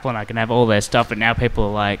get an Apple and I can have all their stuff, but now people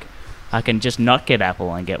are like, I can just not get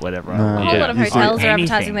Apple and get whatever I A want. whole lot of You see- hotels are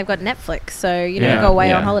Anything. advertising they've got Netflix, so you Yeah. go away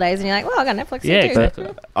Yeah. on holidays and you're like, well, I got Netflix Yeah, here too. exactly.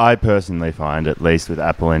 I personally find, at least with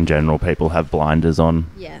Apple in general, people have blinders on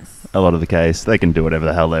Yes. a lot of the case. They can do whatever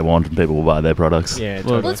the hell they want and people will buy their products. Yeah, Well,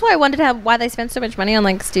 totally. Well, that's why I wondered why they spent so much money on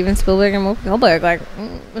like Steven Spielberg and Whoopi Goldberg. Like,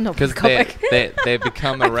 not Because Whoopi Goldberg. they've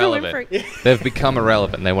become Oprah irrelevant. Winfrey. They've become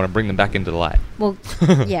irrelevant and they want to bring them back into the light. Well,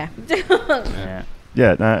 yeah. Yeah.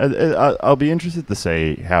 Yeah, no, I'll be interested to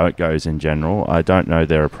see how it goes in general. I don't know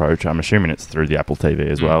their approach. I'm assuming it's through the Apple TV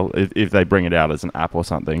as well. If they bring it out as an app or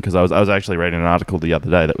something, because I was actually reading an article the other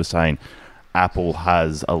day that was saying Apple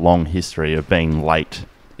has a long history of being late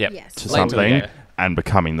Yep. Yes. to Late to the something game. and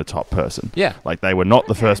becoming the top person. Yeah. Like they were not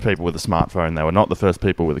the first people with a smartphone. They were not the first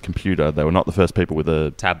people with a computer. They were not the first people with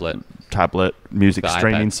a Tablet. tablet, music The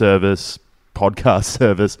streaming iPad. service, podcast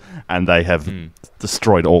service, and they have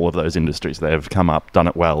destroyed all of those industries. They have come up, done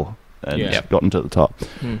it well, and Yeah. Yep. gotten to the top.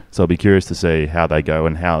 So I'll be curious to see how they go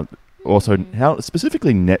and how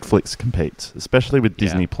specifically Netflix competes, especially with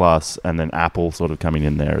Disney Plus and then Apple sort of coming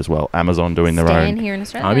in there as well. Amazon doing their Staying own. here in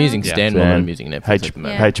Australia. I'm using Yeah. Stan when I'm using Netflix at the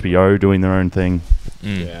moment. HBO doing their own thing.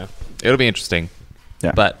 Yeah. It'll be interesting.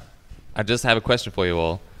 Yeah. But I just have a question for you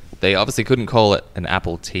all. They obviously couldn't call it an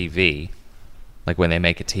Apple TV, like when they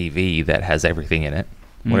make a TV that has everything in it.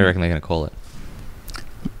 What do you reckon they're going to call it?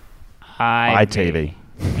 iTV.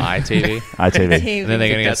 iTV? iTV. And then they're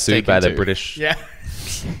going to get That's sued by the taken too. British, Yeah.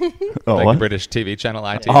 Oh, like what? British TV channel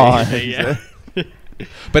ITV. Oh, Yeah.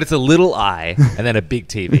 But it's a little I and then a big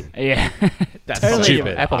TV. Yeah. That's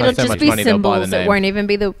stupid. Apple It'll has so just much be money they'll buy the symbols. It name. won't even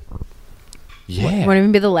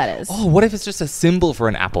be the letters. Oh, what if it's just a symbol for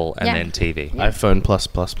an apple and Yeah. then TV? iPhone plus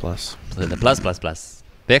plus plus. The plus plus plus.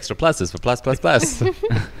 The extra plus is for plus plus plus.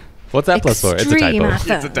 What's that plus for? It's a Extreme typo.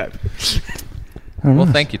 Arthur. It's a type. Well,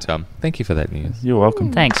 thank you, Tom. Thank you for that news. You're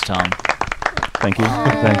welcome. Thanks, Tom. Thank you.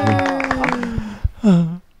 Thank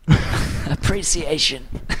you. Appreciation.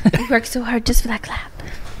 We worked so hard just for that clap.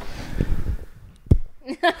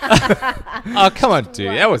 Oh, come on,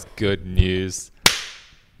 dude. That was good news.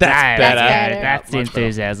 That's better. better. That's the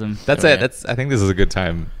enthusiasm. That's it. I think this is a good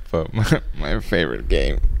time for my favorite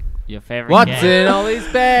game. Your favorite What's game. in all these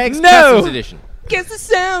bags? No! Customs edition. Guess the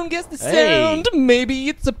sound, guess the Hey. sound. Maybe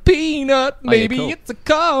it's a peanut, yeah, maybe cool. it's a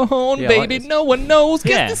cone, Yeah, I like baby. this. No one knows.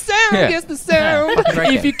 Yeah. Guess the sound, Yeah. guess the sound. fucking great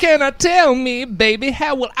If game. you cannot tell me, baby,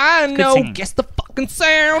 how will I know? singing. Guess the fucking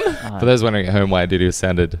sound. For those wondering at home why Dudu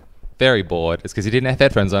sounded very bored, it's because he didn't have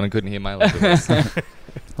headphones on and couldn't hear my lovely voice.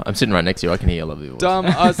 I'm sitting right next to you. I can hear your lovely voice. Dom,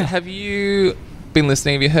 Oz, have you been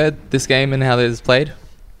listening? Have you heard this game and how it is played?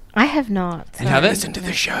 I have not. You haven't? Listen to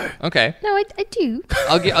the show. Okay. No, I do.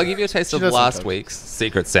 I'll give you a taste of doesn't last cook. week's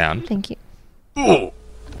secret sound. Thank you. Do you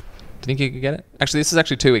think you could get it? Actually, this is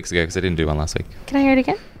actually 2 weeks ago because I didn't do one last week. Can I hear it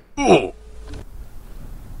again?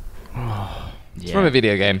 It's from a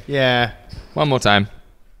video game. Yeah. One more time.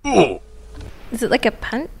 Is it like a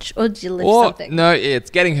punch or did you lift Or, something? no, it's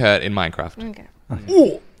getting hurt in Minecraft.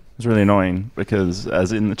 Okay. It's really annoying because,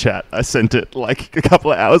 as in the chat, I sent it like a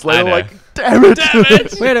couple of hours later. know. Like, damn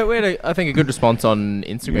it! We had I think, a good response on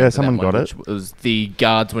Instagram. Yeah, for someone that one, got it. which was the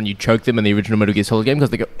guards when you choke them in the original Metal Gear Solid game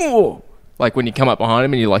because they go, oh! Like when you come up behind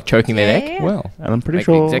them and you're like choking their neck. Yeah. Well, And I'm pretty Make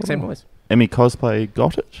the sure exact same noise. Emmy Cosplay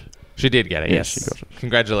got it. she did get it, Yeah, yes. she got it.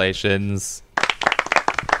 Congratulations.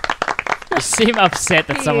 You seem upset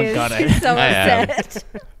that someone got it. So I am. upset.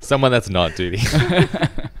 Someone that's not Duty.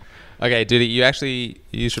 Okay, Duty,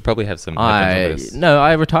 you should probably have some headphones on this.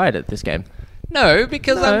 I retired at this game. No,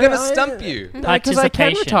 because I'm going to stump you. Because I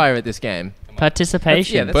can Participation. retire at this game.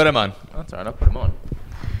 Participation. Yeah, Put them on. That's alright, I'll put them on.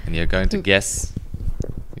 And you're going to guess.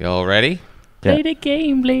 You all ready? Yeah. Play the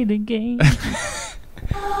game, play the game.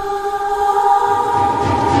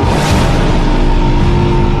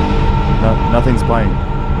 Nothing's playing.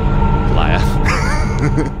 Liar.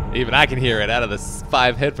 Even I can hear it out of the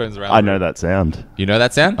 5 headphones around. I know that sound. You know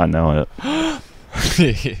that sound? I know it.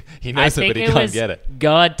 He I knows it, think but he it can't was get it.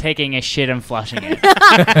 God taking a shit and flushing it.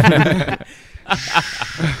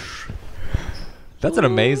 That's an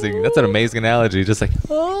amazing analogy. Just like,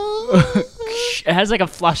 It has like a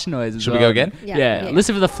flush noise as should we well. go again? Yeah.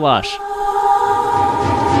 Listen for the flush.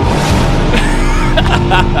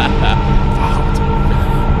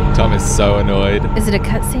 Tom is so annoyed. Is it a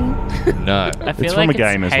cutscene? No. I feel It's like from a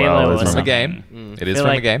game as Halo well, or isn't it? From a something. game. It I is feel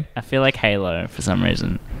from a like- game. I feel like Halo for some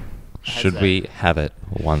reason. Should we have it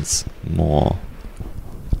once more?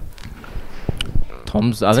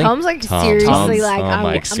 Tom's, I think. Tom's like Tom. seriously Tom's- like, oh I'm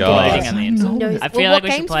my getting God. Waiting on the inside. knows. I Well, feel what like we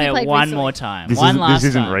should games play have you it played one recently? more time. This One isn't, last this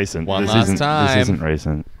isn't time. recent. One this last isn't, time. This isn't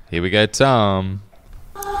recent. Here we go, Tom.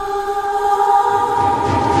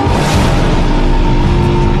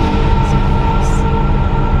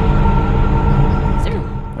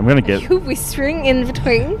 I'm gonna get. You whispering in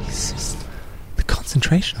between. The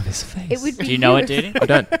concentration of his face. It would be Do you know it, Duty? I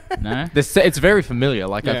don't. No? It's very familiar.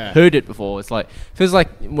 Like Yeah. I've heard it before. It's like feels like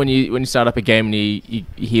when you start up a game and you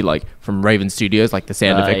hear like from Raven Studios like the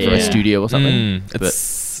sound effect from a yeah. studio or something.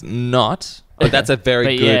 It's not. But that's a very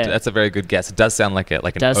But good. yeah. That's a very good guess. It does sound like an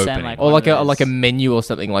Does sound opening. like Or one like of a those. menu or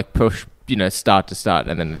something like push start to start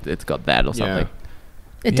and then it's got that or something.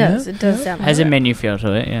 It does. It does sound. Has a like menu feel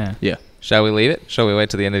to it, yeah. Yeah. Shall we leave it? Shall we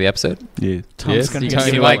wait till the end of the episode? Yeah. Yes. gonna You be can't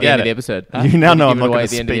You give might away at the end get of the it. episode. You now know I'm Give it not away going at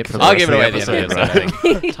to the end of the speak for episode. the I'll rest give of it away at the the end of the episode.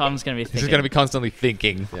 episode. I think. Tom's going to be He's thinking. going to be constantly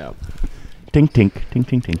thinking. Yeah. Tink, tink, tink,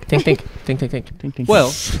 tink, tink. Think, think, think, think, think. Tink, tink,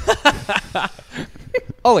 Well,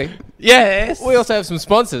 Ollie, Yes. we also have some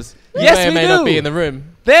sponsors. You Yes, may or we may not do. be in the room.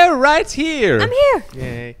 They're right here. I'm here.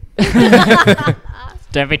 Yay.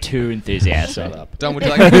 Don't be too enthusiastic. Don, would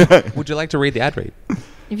you like to read the ad read?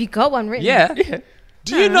 Have you got one written? Yeah.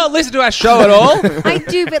 Do you not listen to our show at all? I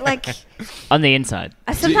do, but like, On the inside.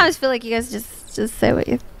 I sometimes feel like you guys just say what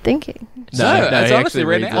you're thinking. No, it's he honestly actually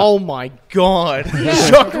written reads out. it. Oh my god.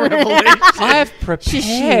 Shock revelation. I have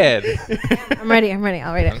prepared. I'm ready.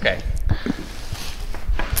 I'll read it. Okay.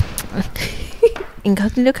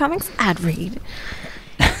 Incognito Comics ad read.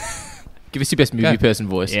 Give us your best movie Go. person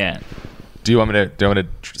voice. Yeah. Do you want me to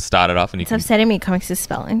start it off and you It's can? upsetting me. Comics is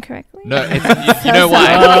spelled incorrectly. No, you know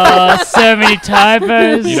why? Oh, so many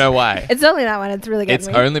typos. You know why? It's only that one. It's really good. It's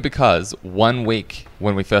only because 1 week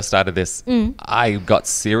when we first started this, I got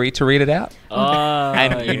Siri to read it out, Oh,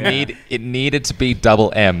 and it needed to be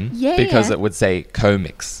double M Yeah. because it would say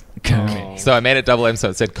comics. So I made it double M so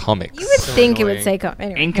it said comics. You would think it would say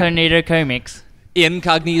anyway. Incognito Comics.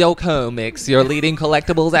 Incognito Comics, your leading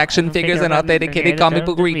collectibles, action figures, and authenticated comic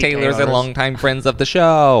book retailers and longtime friends of the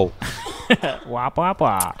show. Wah, wah,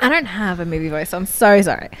 wah. I don't have a movie voice. I'm so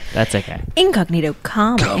sorry. That's okay. Incognito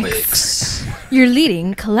Comics. Your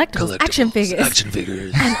leading collectibles, action figures,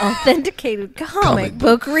 and authenticated comic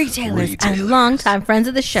book retailers and longtime friends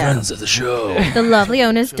of the show. The lovely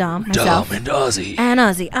owners Dom, myself, and Ozzy. and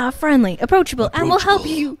Ozzy are friendly, approachable, and will help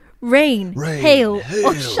you rain, hail,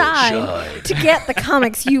 or shine to get the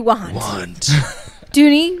comics you want.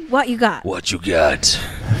 Dooney, what you got? What you got?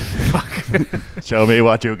 Show me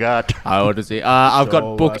what you got. I want to see. I've got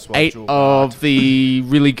Show book us what 8 you of the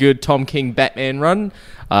really good Tom King Batman run.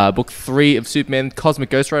 Book 3 of Superman Cosmic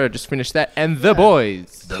Ghost Rider. I just finished that. And The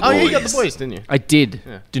Boys. Oh, you got the boys, didn't you? I did.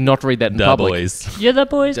 Do not read that in public. You're the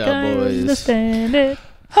boys, Da guys. boys. Understand it.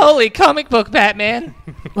 Holy comic book Batman!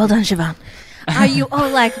 Well done, Siobhan. Are you all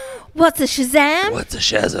like, What's a Shazam? What's a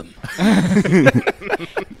Shazam?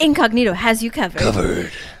 Incognito has you covered.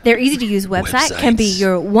 Their easy-to-use website can be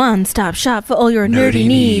your one-stop shop for all your nerdy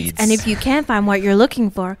needs. And if you can't find what you're looking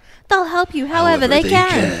for, they'll help you however they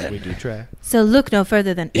can. We do try. So look no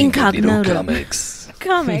further than Incognito Comics.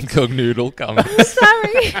 Comics. Incognito Comics.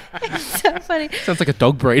 Sorry. It's so funny. Sounds like a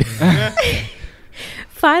dog breed.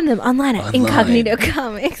 Find them online at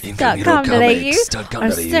incognitocomics.com.au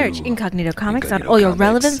or search Incognito Comics on all your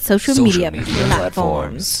relevant social media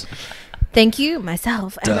platforms. Thank you,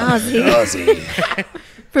 myself, and Ozzy,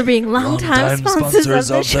 for being longtime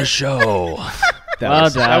sponsors of the show. Well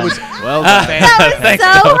done. That was well done. That was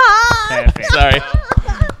so hard. Sorry.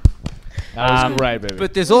 That was great, baby.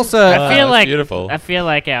 But there's also... I feel like beautiful. I feel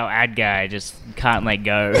like our ad guy just can't let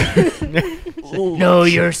go. No,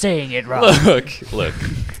 you're saying it wrong. Look.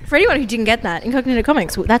 For anyone who didn't get that, Incognito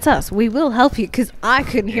Comics, that's us. We will help you because I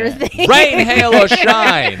couldn't hear a thing. Rain, hail, or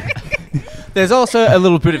shine. There's also a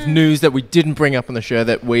little bit of news that we didn't bring up on the show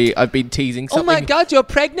that I've been teasing. Oh my God, you're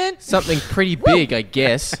pregnant? Something pretty big, I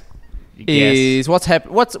guess. Is what's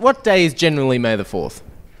happened? What day is generally May the 4th?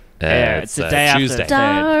 It's the day after Tuesday.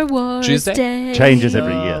 Star Wars Tuesday? Day. Changes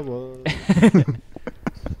every year.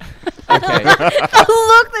 Okay. The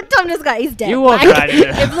look that Tom just got, he's dead. You walked Like, right into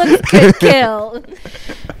it. It looks good kill.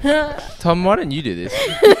 Tom, why don't you do this?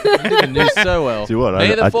 You did the news so well. See what?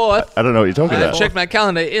 May the 4th. I don't know what you're talking I about. checked my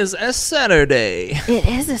calendar. Is a Saturday. It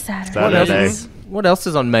is a Saturday. Saturday. What else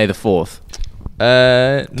is on May the 4th?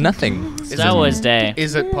 Nothing. Star Wars Day,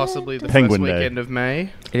 Is it possibly the Penguin first Day. weekend of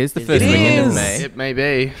May? It is the first weekend of May. It may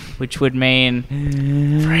be. which would mean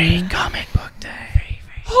Free comic book day.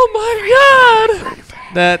 Oh my God.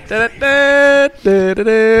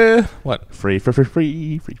 What? Free. Best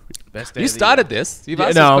day You of the started this. You've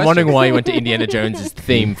asked No, this I'm question. wondering why you went to Indiana Jones'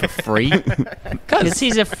 theme for free. because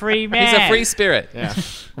he's a free man. He's a free spirit. Yeah.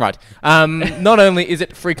 Right. Not only is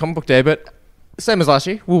it Free Comic Book Day, but same as last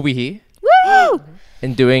year, we'll be here Woo!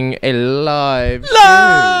 and doing a live.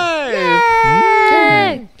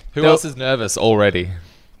 Yay! Who else is nervous already?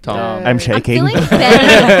 Tom. I'm shaking. I'm feeling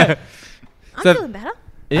better. I'm So- feeling better.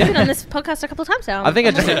 I've been on this podcast a couple of times now. I think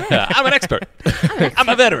I just said. I'm an expert. I'm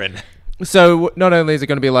a veteran. So not only is it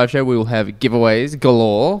going to be a live show, we will have giveaways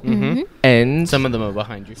galore and Some of them are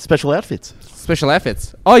behind you. Special outfits. special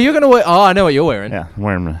outfits. Oh, you're going to wear... Oh, I know what you're wearing. Yeah, I'm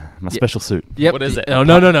wearing my special suit. Yep. What is it? Oh,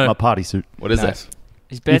 no. My party suit. What is Nice. it?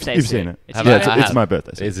 His birthday You've suit. seen it. It's Have Yeah, his I it's birthday. my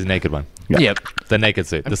birthday suit. It's a naked one. Yeah. Yep. The naked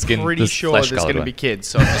suit. The skin. Pretty the sure there's flesh-colored going to one. be kids,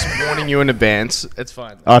 so I'm just warning you in advance. It's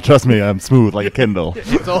fine. Oh, trust me, I'm smooth like a Kindle.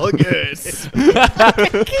 It's all good.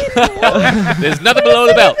 There's nothing below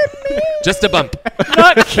the belt. Just a bump.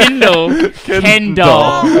 Not Kindle. Kendall.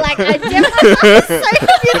 Oh, like, I definitely was so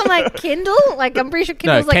confused. I'm like, Kindle? Like, I'm pretty sure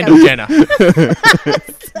No, Kindle's like Kendall a... Jenner.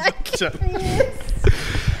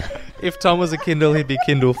 If Tom was a Kindle, he'd be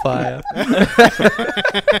Kindle Fire.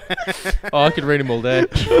 Oh, I could read him all day.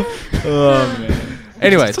 Oh, man.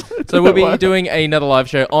 Anyways, so we'll be doing another live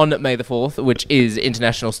show on May the 4th, which is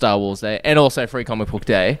International Star Wars Day and also Free Comic Book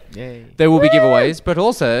Day. Yay. There will be giveaways, but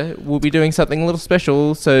also we'll be doing something a little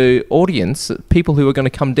special. So, audience, people who are going to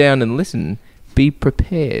come down and listen, be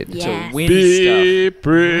prepared. Yes. Win Be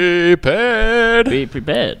prepared. stuff. Be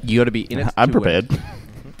prepared. You got to be in it. I'm to win. prepared.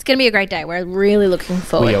 It's going to be a great day. We're really looking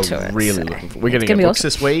forward We are to it. really so. looking forward. We're getting gonna our be books awesome.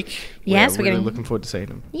 this week. Yes, we're we're really getting- looking forward to seeing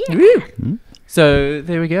them. Yeah. So,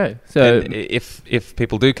 there we go. So, And if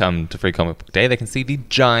people do come to Free Comic Book Day, they can see the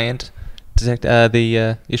giant,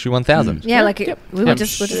 the issue 1000. Yeah, like, we'll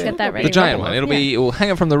just get that ready. The giant one. It'll be. It will hang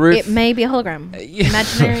up from the roof. It may be a hologram. Yeah.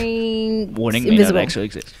 Imaginary, Warning, may invisible. not actually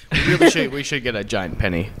exist. We should get a giant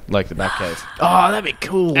penny, like the Batcave. oh, that'd be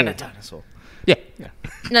cool. And a dinosaur. Yeah.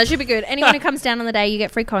 No, it should be good. Anyone who comes down on the day, you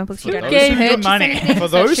get free comic books. You don't have gave to you purchase money. anything, For so it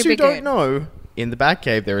those should who be don't good. know, in the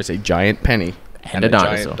Batcave there is a giant penny And a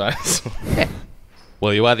giant dinosaur. dinosaur.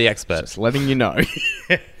 Well, you are the expert. Just letting you know.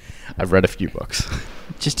 I've read a few books.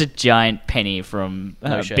 Just a giant penny from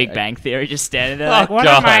shit. Big Bang Theory just standing there Oh, like, what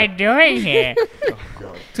God. am I doing here? It's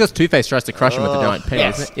because Two-Face tries to crush him with the giant penny,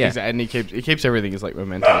 Yes. isn't it? Yeah. Exactly. And he keeps everything as like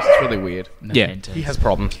mementos. It's really weird. Yeah. Mementos. He has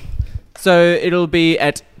problems. So it'll be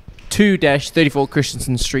at 2-34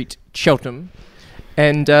 Christensen Street, Cheltenham.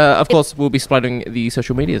 And, of course, we'll be splitting the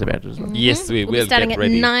social medias about it as well. Yes, we We'll be will starting get at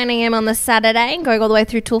ready. 9 a.m. on the Saturday and going all the way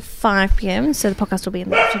through till 5 p.m. So the podcast will be in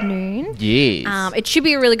the afternoon. Yes. It should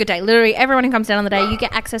be a really good day. Literally, everyone who comes down on the day, you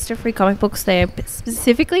get access to free comic books. They're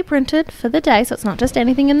specifically printed for the day, so it's not just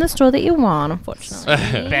anything in the store that you want, unfortunately.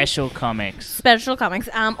 Special comics. Special comics,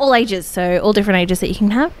 all ages, so all different ages that you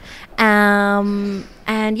can have.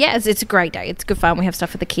 And yeah, it's a great day. It's good fun. We have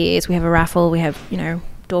stuff for the kids. We have a raffle. We have,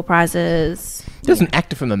 door prizes. There's an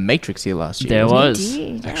actor from The Matrix here last year. There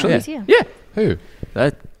wasn't was. Actually, Yeah. yeah. Yeah. Who?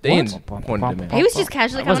 Ian pointed him out. He was just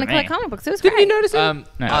casually coming wasn't to collect me. comic books. It was Didn't great. you notice him?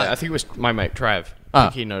 No. I think it was my mate Trav. Ah. I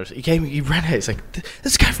think he noticed. He ran out. He's like,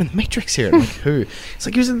 this guy from the Matrix here. I'm like, who? It's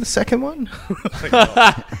like he was in the second one. Like,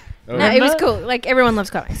 oh. No, it was cool. Like, everyone loves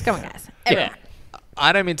comics. Come on, guys. Everyone.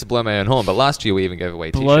 I don't mean to blow my own horn, but last year we even gave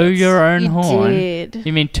away Blow t-shirts. your own You horn. did.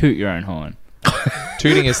 You mean toot your own horn?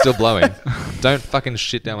 Tooting is still blowing. Don't fucking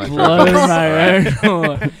shit down my Blow throat. my own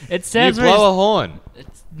horn. It You sounds blow a horn.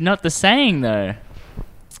 It's not the saying though.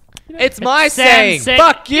 It's my It saying. sounds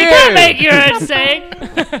Fuck you. You can't make your own saying.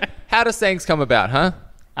 How do sayings come about, huh?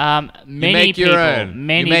 Many you make people. your own.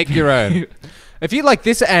 Many you make your own. If you like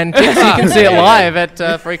this and tips, you can see it live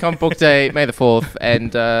at Free Comic Book Day, May the 4th,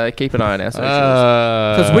 and keep an eye on our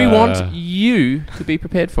socials. Because we want you to be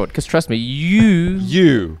prepared for it. Because trust me,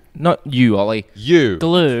 You. not you, Ollie. You.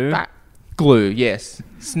 glue. Glue, yes.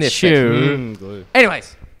 Sniff. Chew.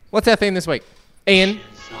 Anyways, what's our theme this week? Ian.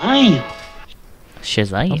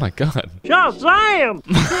 Shazam. Oh my god.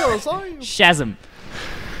 Shazam.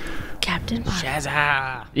 Captain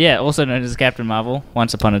Marvel. Yeah, also known as Captain Marvel.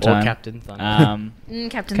 Once upon a time. Captain Thunder.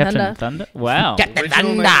 Captain Captain Thunder. Thunder. Wow. Original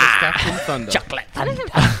name was Captain Thunder. Chocolate Thunder.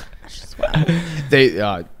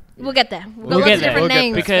 They We'll get there. We've got We'll lots get of there. different We'll get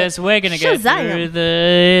names. there. Because we're going to go Shazam. through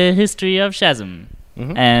the history of Shazam.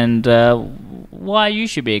 And why you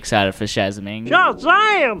should be excited for Shazaming.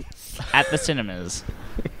 Shazam! At the cinemas.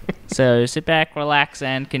 So sit back, relax,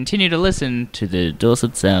 and continue to listen to the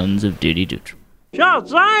dulcet sounds of Duty Doot. So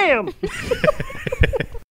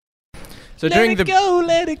during the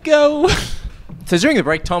let it go. So during the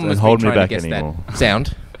break, Tom Don't was hold been me trying to back guess anymore. that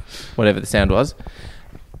sound, whatever the sound was.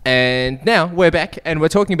 And now we're back, and we're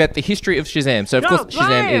talking about the history of Shazam. So of course,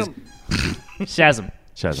 Shazam is Shazam.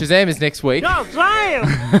 Shazam is next week.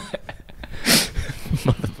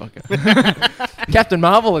 Motherfucker. Captain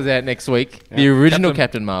Marvel is out next week. The original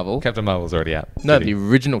Captain Marvel. Captain Marvel's already out. No, Did the he?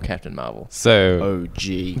 original Captain Marvel. So, OG.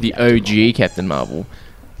 The OG Captain Marvel.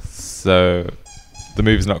 so the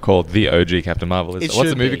movie's not called The OG Captain Marvel, is It it? What's the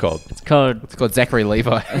should movie be. called? It's called It's called Zachary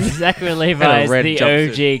Levi. Zachary Levi is red the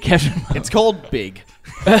jumpsuit. OG Captain Marvel. It's called Big.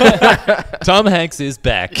 Tom Hanks is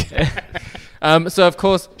back. So of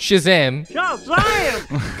course, Shazam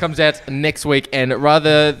comes out next week, and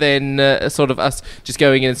rather than sort of us just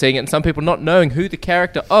going in and seeing it, and some people not knowing who the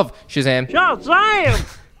character of Shazam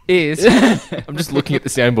is, I'm just looking at the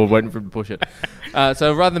soundboard waiting for him to push it.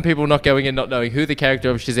 So rather than people not going in not knowing who the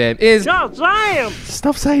character of Shazam is,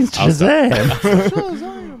 Stop saying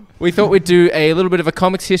Shazam. we thought we'd do a little bit of a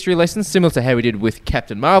comics history lesson, similar to how we did with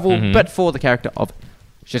Captain Marvel, but for the character of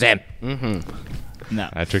Shazam. No.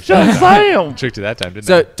 I tricked you that time. Shazam. Tricked you that time, didn't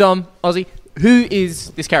So I? Dom, Ozzy, who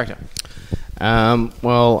is this character?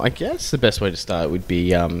 Well, I guess the best way to start would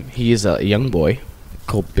be he is a young boy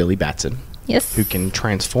called Billy Batson Yes. who can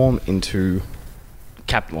transform into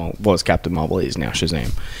was Captain Marvel, is now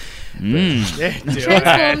Shazam.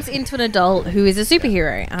 Transforms into an adult who is a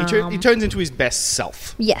superhero. He turns into his best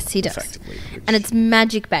self, Yes, he does. effectively. And it's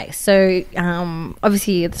magic based. So,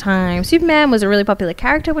 obviously, at the time, Superman was a really popular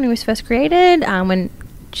character when he was first created, when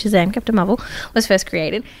Shazam, Captain Marvel, was first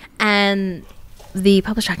created. And the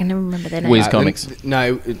publisher, I can never remember their name. Wiz Comics.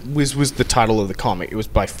 No, Wiz was the title of the comic. It was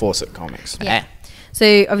by Fawcett Comics. Yeah.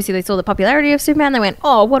 So, obviously, they saw the popularity of Superman. They went,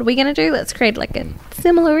 oh, what are we going to do? Let's create like a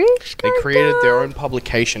similar-ish They character. created their own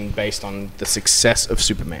publication based on the success of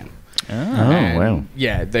Superman. Oh, wow.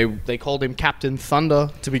 Yeah, they called him Captain Thunder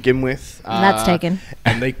to begin with. And that's taken.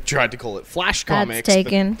 And they tried to call it Flash That's Comics.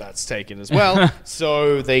 taken. But that's taken as well.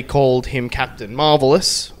 So they called him Captain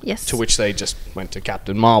Marvelous. Yes. To which they just went to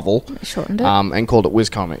Captain Marvel. Shortened it. And called it Wiz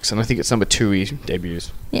Comics. And I think it's number 2 he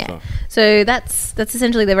debuts. Yeah. So that's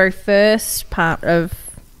essentially the very first part of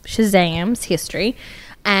Shazam's history.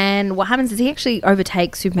 And what happens is he actually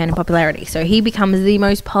overtakes Superman in popularity. So he becomes the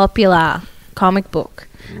most popular comic book.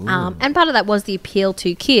 And part of that was the appeal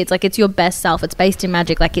to kids. Like, it's your best self. It's based in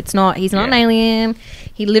magic. Like, he's not an alien.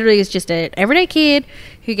 He literally is just an everyday kid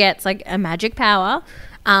who gets like a magic power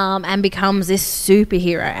and becomes this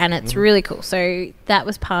superhero. And it's really cool. So that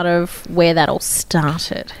was part of where that all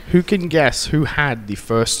started. Who can guess who had the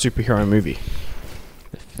first superhero movie?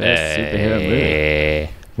 First superhero movie.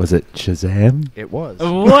 Was it Shazam? It was.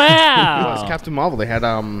 Oh. It was Wow. Captain Marvel. They had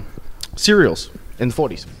serials in the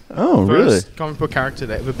 40s. Oh, really? First comic book character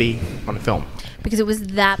to ever be on a film. Because it was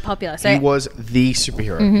that popular. So He was the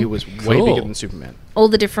superhero. He was way Cool. bigger than Superman. all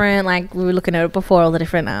the different, like we were looking at it before, all the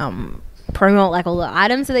different promote like all the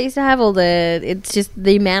items that they used to have, it's just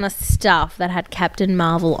the amount of stuff that had Captain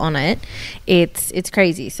Marvel on it. It's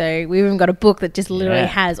crazy. So we even got a book that just literally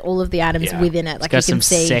has all of the items within it. It's like got you some can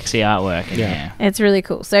see, sexy artwork in here. it's really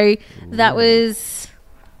cool. So that was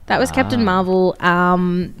Captain Marvel.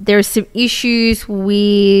 There are some issues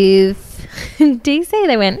with DC.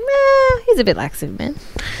 They went, he's a bit like Superman.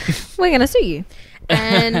 We're gonna sue you.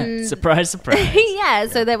 And Surprise, surprise. yeah,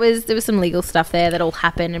 so there was some legal stuff there that'll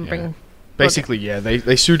happen and bring. Basically,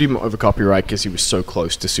 they sued him over copyright because he was so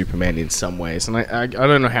close to Superman in some ways. And I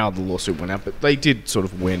don't know how the lawsuit went out, but they did sort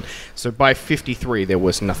of win. So by 53, there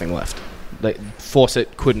was nothing left.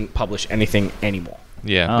 Fawcett couldn't publish anything anymore.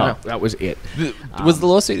 Yeah. That was it. Was the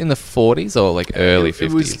lawsuit in the 40s or like early 50s?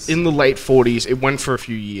 It was in the late 40s. It went for a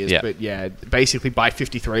few years, Yeah. but basically by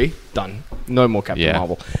 53, done. No more Captain Yeah.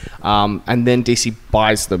 Marvel. And then DC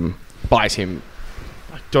buys him.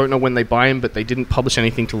 I don't know when they buy him, but they didn't publish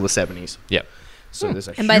anything till the 70s. Yep. So there's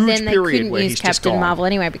a And by huge then they period couldn't where use he's just Captain gone. Marvel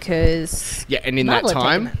anyway because Yeah, and in Marvel that had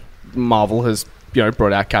time, taken Marvel has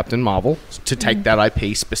brought out Captain Marvel to take that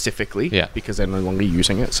IP specifically, Yeah. because they're no longer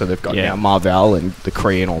using it. So they've got Yeah. now Marvel and the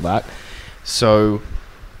Kree and all that. So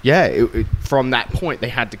yeah, from that point they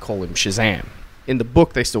had to call him Shazam. In the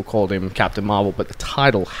book, they still called him Captain Marvel, but the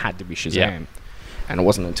title had to be Shazam. Yeah. And it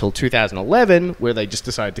wasn't until 2011 where they just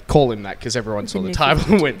decided to call him that because everyone saw the new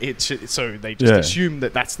title and went, so they just Yeah. assumed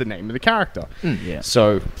that that's the name of the character. Yeah.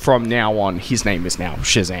 So from now on, his name is now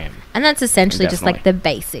Shazam. And that's essentially just like Definitely. the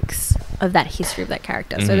basics of that history of that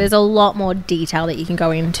character. So there's a lot more detail that you can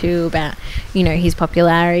go into about, his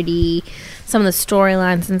popularity, some of the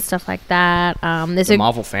storylines and stuff like that. There's The a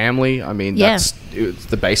Marvel family, I mean, Yeah. it's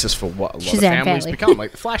the basis for what a lot Shazam of families family. become,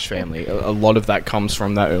 like the Flash family. A lot of that comes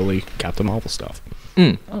from that early Captain Marvel stuff.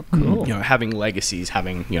 Oh, cool. Having legacies,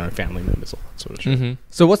 having, family members, all that sort of shit.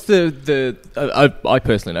 So what's I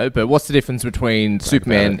personally know, but what's the difference between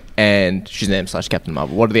Superman and Shazam / Captain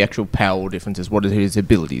Marvel? What are the actual power differences? What are his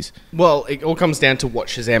abilities? Well, it all comes down to what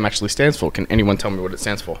Shazam actually stands for. Can anyone tell me what it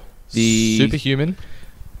stands for? The Superhuman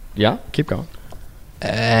Yeah, keep going.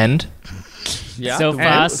 and Yeah, So far,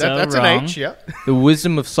 and so that's wrong. an H, yeah. the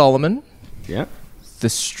wisdom of Solomon, Yeah. the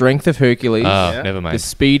strength of Hercules, Yeah. never the mind.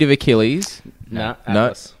 speed of Achilles, No, No.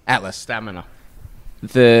 Atlas. Atlas, Stamina.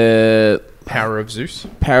 the Power of Zeus.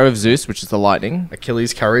 power of Zeus, which is the lightning.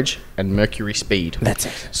 Achilles' courage, and Mercury speed. That's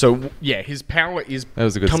it. So yeah, his power That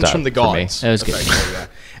was a good comes start from the for me. gods. That was good. effectively, yeah.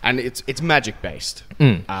 And it's magic based.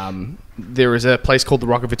 There is a place called the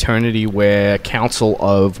Rock of Eternity where a council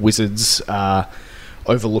of wizards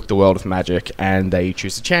overlook the world of magic, and they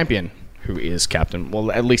choose a champion who is Captain.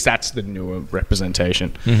 Well, at least that's the newer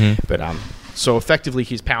representation. But so effectively,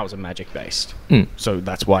 his powers are magic based. So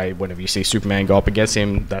that's why whenever you see Superman go up against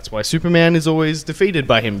him, that's why Superman is always defeated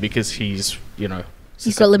by him, because he's He's got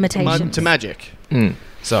susceptible limitations. to magic.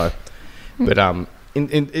 So, but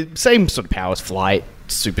in same sort of powers, flight,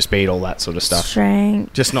 super speed, all that sort of stuff.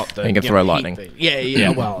 strength. Just not the And can you throw know, heat lightning. thing. Yeah.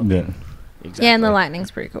 Well, Yeah. exactly. Yeah, and the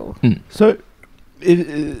lightning's pretty cool. So,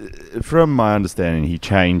 from my understanding, he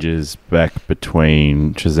changes back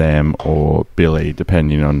between Shazam or Billy,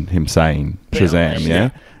 depending on him saying Shazam, yeah?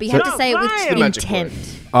 But you have to say it with The magic intent.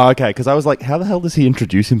 Oh, okay, because I was like, how the hell does he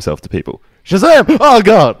introduce himself to people? Shazam! Oh,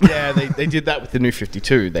 God! Yeah, they did that with the New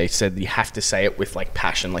 52. They said you have to say it with like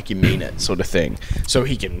passion, like you mean it, sort of thing, so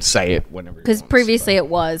he can say it whenever. Because previously it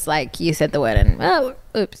was like you said the word and,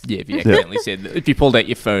 oops. Yeah, if you accidentally said, if you pulled out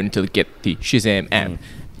your phone to get the Shazam app,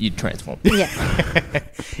 you'd transform. Yeah.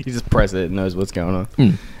 he just press it and knows what's going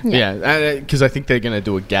on. Yeah, because I think they're gonna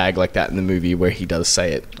do a gag like that in the movie where he does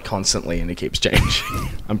say it constantly and it keeps changing.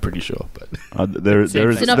 I'm pretty sure, but It's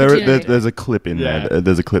an opportunity. there's a clip in Yeah. there.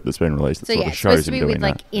 There's a clip that's been released that So sort yeah, of it's shows supposed to him be doing with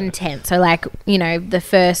like that. intent. So like, the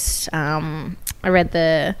first I read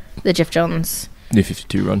the Jeff Johns New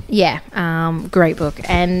 52 run. great book,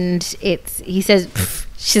 and he says "Pff,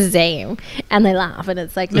 Shazam, and they laugh, and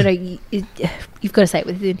it's like no, you've got to say it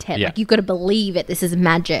with intent. Yeah. Like you've got to believe it. This is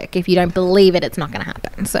magic. If you don't believe it, it's not going to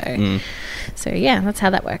happen. So yeah, that's how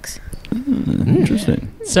that works.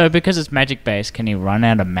 Interesting. So because it's magic based, can he run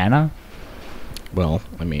out of mana? well,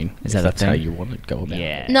 I mean, Is if that a that's how thing? you want to go about it.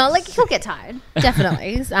 Yeah. No, like he'll get tired,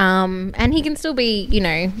 definitely. And he can still be,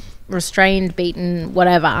 restrained, beaten,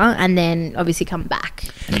 whatever, and then obviously come back.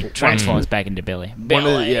 And he transforms back into Billy. One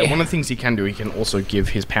of the things he can do, he can also give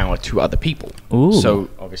his power to other people. Ooh. So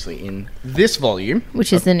obviously in this volume,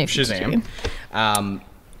 Which is the new Shazam,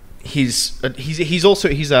 he's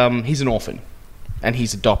an orphan, and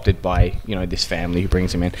he's adopted by this family who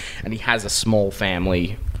brings him in, and he has a small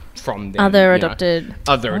family from them, Other you know, adopted.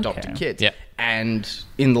 other adopted Okay. kids. Yeah. And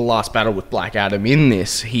in the last battle with Black Adam in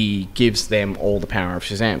this, he gives them all the power of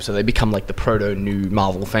Shazam. So they become like the proto new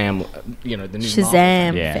Marvel family, the new Marvel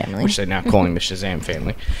Shazam Yeah. family. which they're now calling the Shazam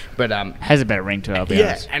family. But Has a better ring to it, I'll be yeah,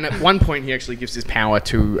 honest. and at one point he actually gives his power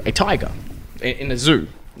to a tiger in a zoo.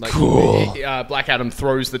 Like, cool. Black Adam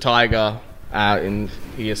throws the tiger, and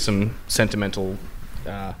he has some sentimental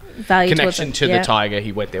Value connection towards to it, the yeah. tiger.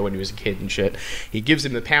 He went there when he was a kid and shit. He gives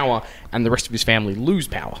him the power, and the rest of his family lose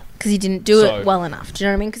power. Because he didn't do So- it well enough. Do you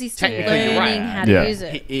know what I mean? Because he's still Technically, you're learning right. how to Yeah. use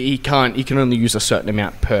it. He can't. He can only use a certain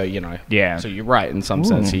amount per. Yeah. So you're right in some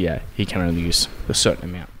sense. He can only use a certain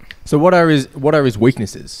amount. So what are his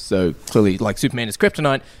weaknesses? So clearly, like Superman is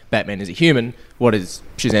kryptonite, Batman is a human. What is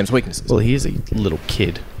Shazam's weaknesses? Well, he is a little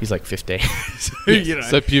kid. He's like 15. So,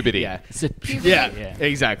 So puberty. Yeah. It's a Yeah, yeah.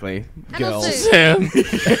 exactly. And Girls. also,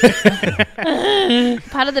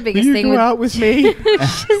 part of the biggest thing with out with me?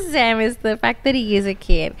 Shazam is the fact that he is a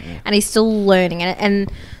kid and he's still learning it.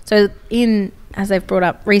 And so as they've brought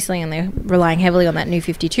up recently, and they're relying heavily on that New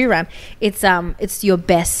 52 run, it's your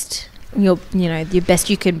best. Your best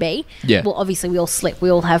you can be. Yeah. Well, obviously we all slip. We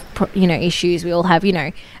all have issues. We all have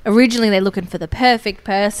Originally they're looking for the perfect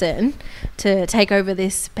person to take over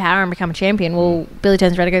this power and become a champion. Well, Billy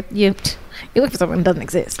turns around and goes, you look for someone who doesn't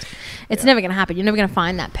exist. It's never going to happen. You're never going to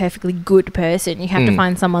find that perfectly good person. You have to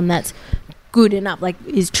find someone that's good enough, like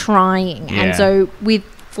is trying. Yeah. And so with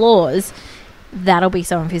flaws, that'll be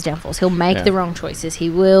some of his downfalls. He'll make the wrong choices. He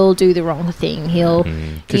will do the wrong thing. He'll,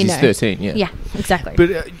 Because he's 13, yeah. Yeah, exactly.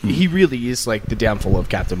 But he really is like the downfall of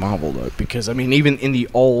Captain Marvel, though, because I mean, even in the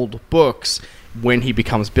old books, when he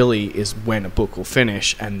becomes Billy is when a book will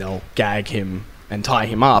finish and they'll gag him and tie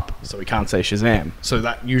him up so he can't say Shazam. So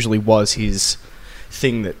that usually was his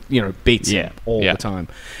thing that beats him all Yeah. the time,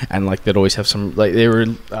 and like they'd always have some like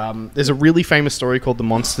there's a really famous story called the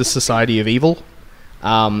Monster Society of Evil.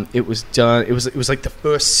 It was done. It was like the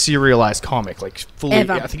first serialized comic, like fully.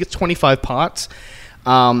 Ever. I think it's 25 parts.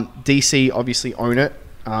 DC obviously own it.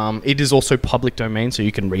 It is also public domain, so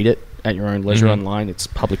you can read it at your own leisure online. It's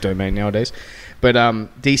public domain nowadays. But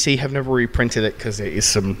DC have never reprinted it because there is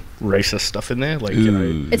some racist stuff in there. Like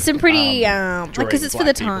it's some pretty because drawing it's for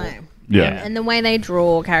the black people. time. Yeah. And the way they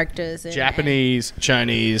draw characters. And, Japanese,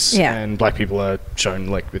 Chinese, Yeah. and black people are shown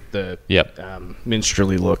like with the Yep.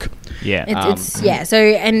 minstrelly look. Yeah. It's yeah. So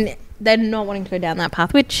and they're not wanting to go down that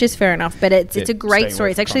path, which is fair enough. But it's a great staying story.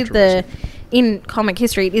 away It's from actually controversy. in comic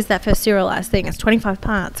history, it is that first serialized thing. It's 25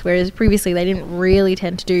 parts, whereas previously they didn't really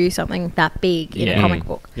tend to do something that big in a Yeah. comic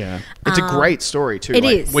book. Yeah, it's a great story too. it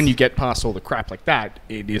Like, is. when you get past all the crap like that.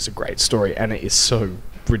 It is a great story, and it is so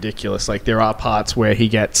ridiculous. Like there are parts where he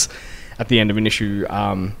gets at the end of an issue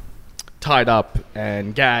tied up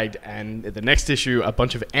and gagged, and the next issue a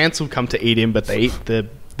bunch of ants will come to eat him, but they eat the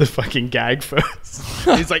fucking gag first.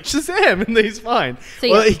 He's like Shazam, and he's fine. So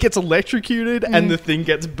Well, yeah. he gets electrocuted, and the thing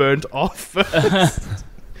gets burnt off first.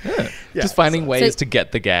 Yeah, Just finding ways So- to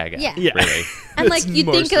get the gag out. Yeah. Yeah. Really. And like That's you'd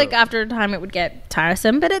think most of like it. after a time it would get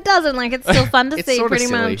tiresome, but it doesn't. Like it's still fun to It's see sorta pretty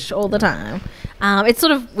silly. much all the time. It's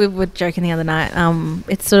sort of we were joking the other night.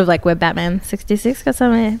 It's sort of like where Batman 66 got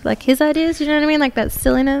some like his ideas. You know what I mean? Like that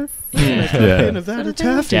silliness. Yeah. Definitely. But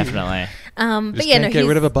Just yeah, no, can't get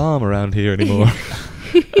rid of a bomb around here anymore.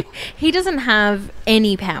 he doesnit have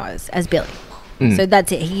any powers as Billy. So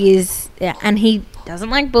that's it. He is, and he doesn't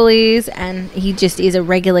like bullies, and he just is a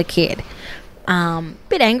regular kid.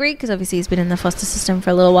 Bit angry because obviously he's been in the foster system for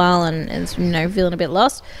a little while and is feeling a bit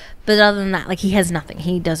lost. But other than that, like he has nothing.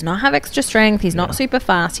 He does not have extra strength. He's not super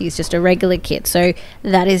fast. He's just a regular kid. So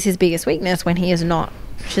that is his biggest weakness when he is not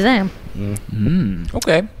Shazam.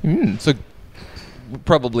 Okay. So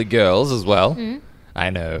probably girls as well. I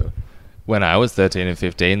know. When I was 13 and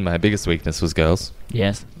 15, my biggest weakness was girls.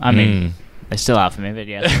 Yes. I mean, they still are for me, but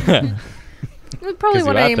yeah. We probably 'Cause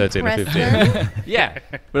you want to are 13 or impress 15. them. Yeah,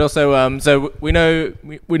 but also, so we know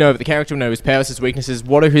of the character, we know his powers, his weaknesses.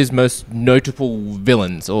 What are his most notable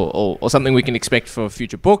villains, or something we can expect for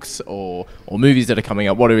future books or movies that are coming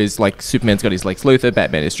up? What are his like? Superman's got his Lex Luthor,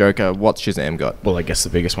 Batman is Joker. What's Shazam got? Well, I guess the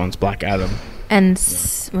biggest one's Black Adam. And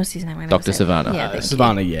what's his name? I never Dr. said it. Savannah. Yeah, thank you.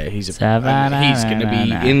 Savannah, yeah, he's Savannah, he's going to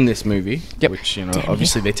be in this movie, Yep. which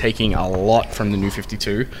obviously they're taking a lot from the New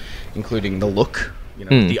 52, including the look,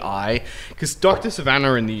 the eye, because Dr.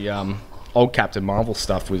 Savannah in the old Captain Marvel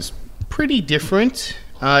stuff was pretty different.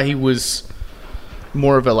 He was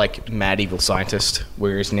more of a like mad evil scientist,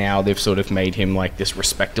 whereas now they've sort of made him like this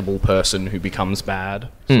respectable person who becomes bad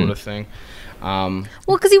sort of thing. Well,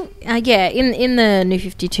 because he, in the New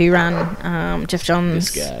 52 run, Jeff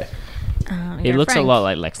Johns. This guy. He looks Frank. a lot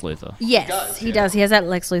like Lex Luthor. Yes, he does. He has that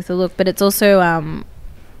Lex Luthor look, but it's also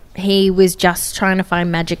he was just trying to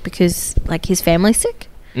find magic because, like, his family's sick.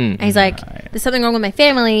 And he's like, there's something wrong with my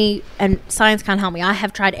family and science can't help me. I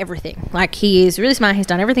have tried everything. Like, he is really smart. He's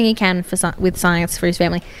done everything he can with science for his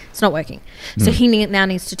family. It's not working. So he now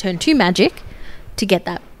needs to turn to magic to get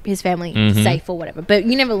his family safe or whatever. But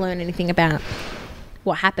you never learn anything about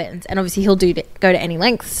what happens. And obviously he'll go to any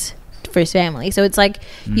lengths for his family. So it's like,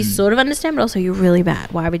 you sort of understand, but also you're really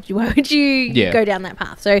bad. Why would you go down that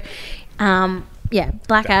path? So,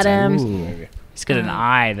 Black Adam. He's got an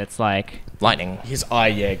eye that's like lightning. His eye,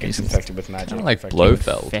 gets infected with magic. Kind of like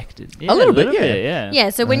Blofeld. affected. A little bit, yeah. Yeah,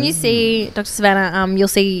 so when you see Dr. Savannah, you'll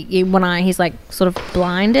see in one eye he's like sort of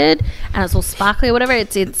blinded and it's all sparkly or whatever. He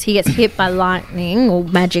gets hit by lightning or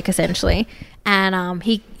magic essentially, and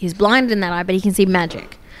he's blinded in that eye, but he can see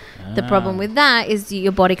magic. The problem with that is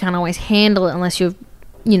your body can't always handle it unless you're,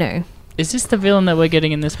 Is this the villain that we're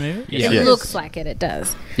getting in this movie? It looks like it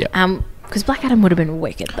does. Yeah. Because Black Adam would have been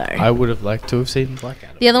wicked though. I would have liked to have seen Black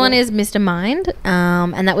Adam. The other one is Mr. Mind,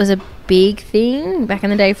 and that was a big thing back in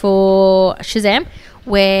the day for Shazam,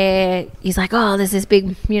 where he's like, oh, there's this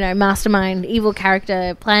big, mastermind, evil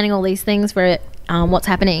character planning all these things for what's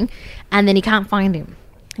happening, and then he can't find him.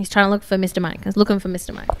 He's trying to look for Mr. Mind. He's looking for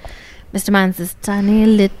Mr. Mind. Mr. Mind's this tiny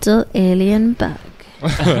little alien bug.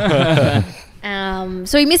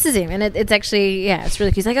 So he misses him, and it's actually, it's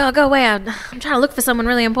really cute. He's like, oh, go away, I'm trying to look for someone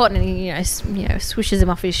really important, and he, swishes him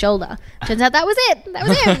off his shoulder. Turns out that was it. That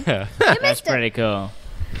was him. That's pretty cool.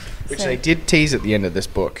 Which they did tease at the end of this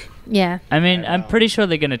book. Yeah. I mean, I'm pretty sure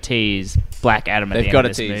they're going to tease Black Adam at They've the end gotta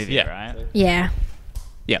of this tease, movie, yeah. right? Yeah.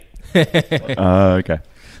 Yeah. Okay.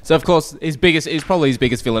 So of course, his biggest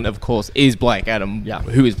villain, of course, is Black Adam. Yeah.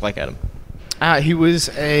 Who is Black Adam? He was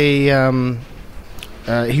a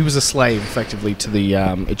slave, effectively, to the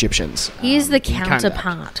Egyptians. He is the He kinda-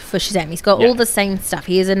 counterpart for Shazam. He's got all the same stuff.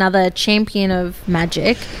 He is another champion of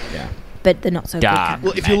magic, Yeah. but they're not so Dark. good.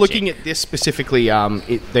 Well, if you're looking at this specifically,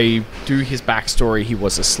 they do his backstory. He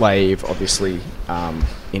was a slave, obviously,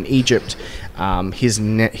 in Egypt. His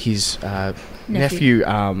nephew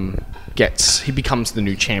he becomes the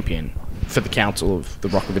new champion for the Council of the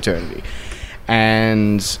Rock of Eternity,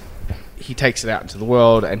 and he takes it out into the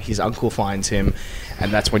world, and his uncle finds him,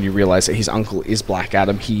 and that's when you realize that his uncle is Black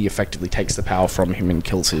Adam. He effectively takes the power from him and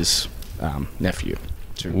kills his nephew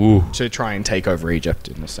to try and take over Egypt,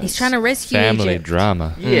 in a sense. He's trying to rescue Family Egypt.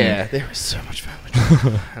 drama. Yeah, there is so much family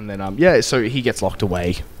drama. And then, so he gets locked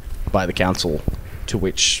away by the council, to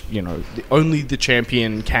which, only the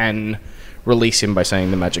champion can release him by saying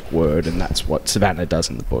the magic word, and that's what Savannah does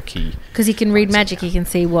in the book. Because he can read magic, he can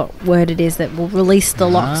see what word it is that will release the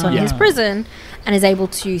locks on his prison, and is able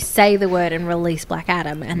to say the word and release Black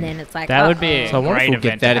Adam, and then it's like, That would be So I wonder if great we'll get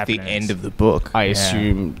event that to at the happen in end this. of the book. I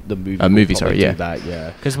assume the movie. movie, will sorry, probably yeah. do that, yeah.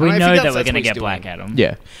 Because we And I know think that that's we're what going to he's get doing. Black Adam.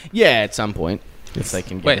 Yeah. Yeah, at some point, if they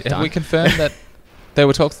can get Wait, it have done. we confirmed that there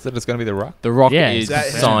were talks that it's going to be The Rock? The Rock Yeah, is that-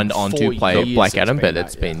 signed on 4 to play years Black it's Adam, been but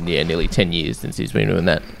it's that, been nearly 10 years since he's been doing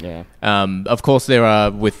that. Yeah. Of course, there are,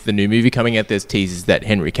 with the new movie coming out, there's teasers that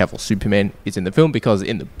Henry Cavill Superman is in the film, because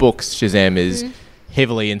in the books, Shazam is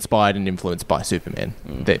heavily inspired and influenced by Superman.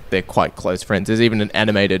 They're quite close friends. There's even an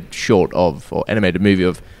animated animated movie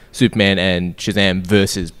of Superman and Shazam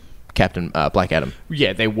versus Black Adam.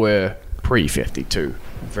 Yeah, they were pre-52.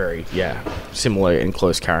 Very, similar and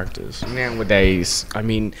close characters. Nowadays, I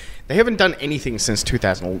mean, they haven't done anything since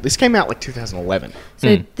 2000. This came out like 2011.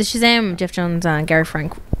 So the Shazam, Jeff Johns, Gary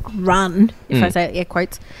Frank run, if I say it,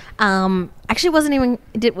 quotes, actually wasn't even,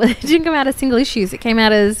 it didn't come out as single issues. It came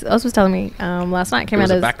out as, Oz was telling me last night, it came It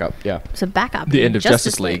was out a as backup, yeah. It's a backup. The in end of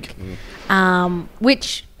Justice League.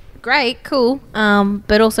 Which, great, cool,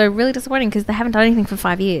 but also really disappointing because they haven't done anything for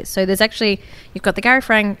 5 years. So there's actually, you've got the Gary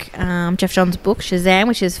Frank, Jeff Johns book, Shazam,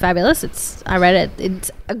 which is fabulous. I read it.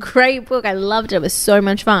 It's a great book. I loved it. It was so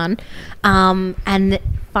much fun. And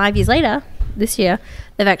 5 years later, this year,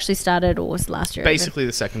 they've actually started, or was it last year? Basically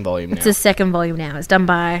the second volume It's now. the second volume now. It's done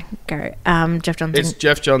by Jeff Johns. It's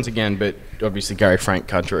Jeff Johns again, but obviously Gary Frank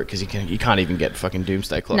can't do it because you can't even get fucking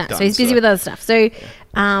Doomsday Clock No, done. so he's busy with other stuff. So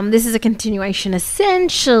this is a continuation,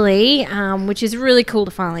 essentially, which is really cool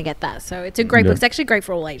to finally get that. So it's a great book. It's actually great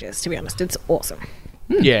for all ages, to be honest. It's awesome.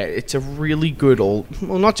 Yeah, it's a really good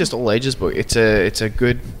not just all ages book. It's a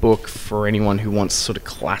good book for anyone who wants sort of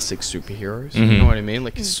classic superheroes. You know what I mean?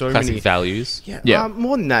 Like so Classic many values. Yeah.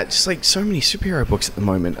 more than that, just like so many superhero books at the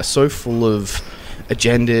moment are so full of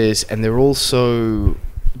agendas, and they're all so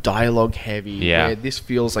dialogue heavy. Yeah. where this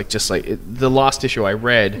feels like just like the last issue I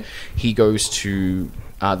read, he goes to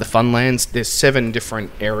the Funlands. There's 7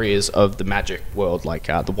 different areas of the magic world, like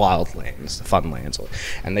the Wildlands, the Funlands,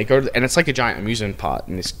 and they go to and it's like a giant amusement park.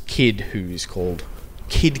 And this kid who's called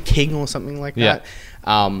Kid King or something like Yeah.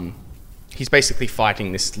 that. He's basically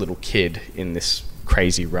fighting this little kid in this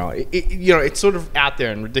crazy realm. It's sort of out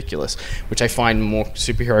there and ridiculous, which I find more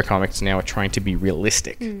superhero comics now are trying to be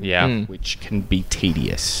realistic. Yeah. Which can be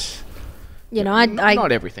tedious.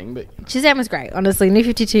 Not everything, but Shazam was great, honestly. New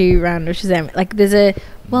 52 round of Shazam. Like, there's a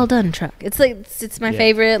well done truck. It's like, it's my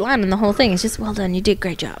favorite line in the whole thing. It's just, well done, you did a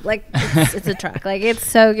great job. Like, it's a truck. Like, it's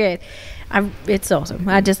so good. It's awesome.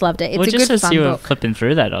 I just loved it. It's a just good as fun you were book. flipping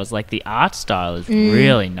through that, I was like, the art style is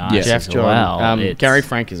really nice Jeff as well. John, It's- Gary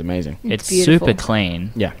Frank is amazing. It's beautiful. super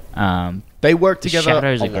clean. Yeah, they work The together.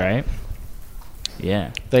 shadows a are lot. great.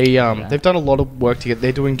 Yeah. They've done a lot of work together.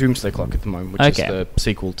 They're doing Doomsday Clock at the moment, which Okay. is the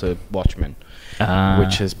sequel to Watchmen,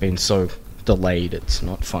 which has been so delayed. It's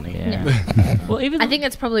not funny. Yeah. Well, even I think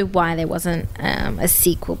that's probably why there wasn't a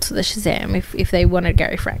sequel to the Shazam if they wanted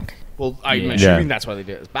Gary Frank. Well, I'm Yeah. assuming that's why they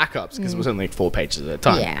did it as backups because it was only 4 pages at a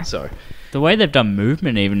time. Yeah. So the way they've done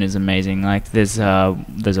movement even is amazing. Like there's a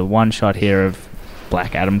one shot here of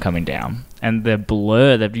Black Adam coming down, and the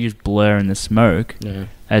blur they've used blur in the smoke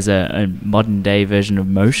as a modern day version of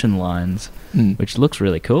motion lines, which looks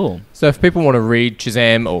really cool. So if people want to read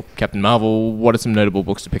Shazam or Captain Marvel, what are some notable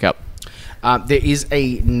books to pick up? there is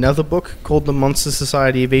another book called The Monster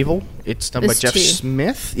Society of Evil. It's done by There's Jeff two.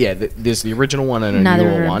 Smith. Yeah, there's the original one and a Neither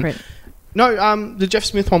newer are in one. print. No, the Jeff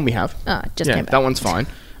Smith one we have. Oh, just Yeah, came back. that one's fine.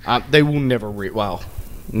 They will never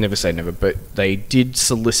never say never, but they did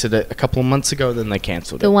solicit it a couple of months ago, then they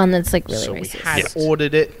cancelled it. The one that's like really So we racist. had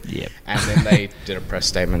ordered it, Yep. and then they did a press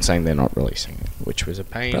statement saying they're not releasing it, which was a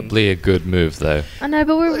pain. Probably a good move, though. I know,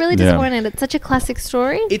 but we're really Yeah. disappointed. It's such a classic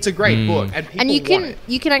story. It's a great book, and people And you want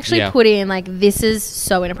it. can actually Yeah. put in like, this is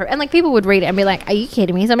so inappropriate, and like people would read it and be like, are you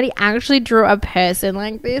kidding me? Somebody actually drew a person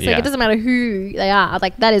like this? Like, Yeah. it doesn't matter who they are.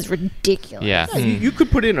 Like, that is ridiculous. Hmm. Yeah. You could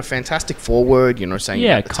put in a fantastic foreword, saying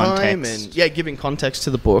Yeah, at the time, context. and giving context to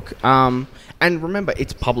the book. And remember,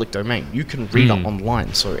 it's public domain. You can read it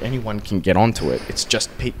online, so anyone can get onto it. It's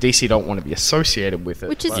just DC don't want to be associated with it.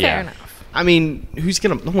 Which is but- fair enough. I mean,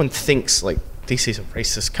 no one thinks like DC's a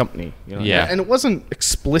racist company, Yeah. And it wasn't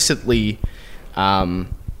explicitly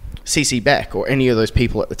CC Beck or any of those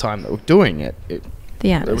people at the time that were doing it.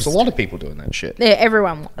 Yeah, There was a lot of people doing that shit. Yeah,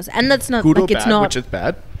 everyone was, and that's not Good like or it's bad, not which is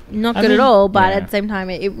bad. not I good mean, at all. But yeah. at the same time,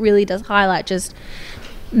 it really does highlight just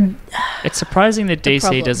It's surprising that DC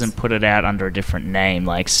problems. doesn't put it out under a different name,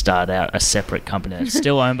 like start out a separate company that's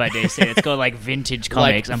still owned by DC. It's called like Vintage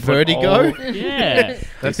Comics. Like and put Vertigo? all- yeah,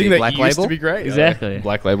 That DC thing that Black used Label? to be great. Exactly.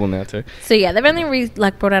 Black Label now too. so. Yeah, they've only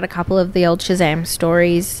brought out a couple of the old Shazam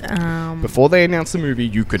stories. Before they announced the movie,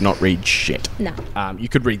 you could not read shit. No, You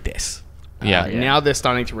could read this. Yeah. Now they're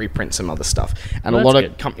starting to reprint some other stuff, and Well, a lot that's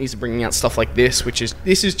of good. companies are bringing out stuff like this,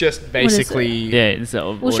 this is just is it? basically. yeah. It's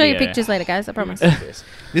we'll show you pictures later, guys. I promise.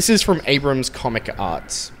 This is from Abrams Comic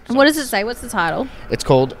Arts. And what does it say? What's the title? It's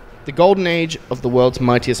called The Golden Age of the World's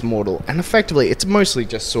Mightiest Mortal, and effectively, it's mostly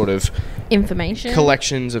just sort of Information.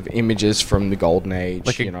 collections of images from the Golden Age,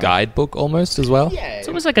 Like a guidebook almost as well. Yeah, It's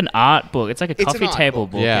almost like an art book. It's like a It's an coffee art table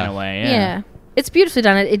book. book Yeah. in a way. Yeah. It's beautifully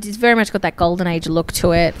done. It's very much got that golden age look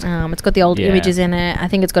to it. It's got the old Yeah. images in it. I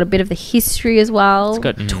think it's got a bit of the history as well. It's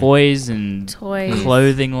got toys and Toys.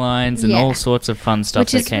 clothing lines and Yeah. all sorts of fun stuff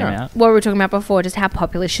Which that is came out. what we were talking about before, just how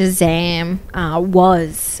popular Shazam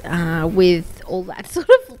was with all that sort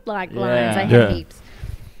of like lines. I had Yeah. heaps.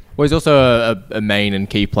 Well, he's also a main and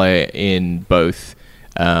key player in both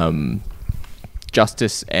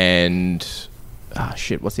Justice and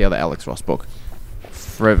what's the other Alex Ross book?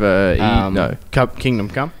 Forever no Kingdom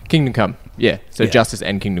Come. Kingdom Come. Yeah, so Yeah. Justice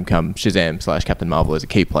and Kingdom Come, Shazam / Captain Marvel is a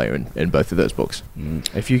key player in both of those books.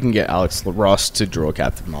 If you can get Alex Ross to draw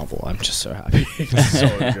Captain Marvel, I'm just so happy. It's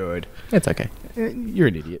so good. It's okay. You're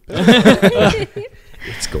an idiot.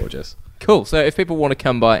 It's gorgeous. Cool. So if people want to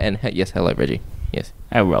come by and yes, hello Reggie. Yes,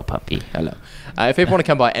 Oh, well, puppy. hello. If people want to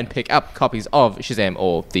come by and pick up copies of Shazam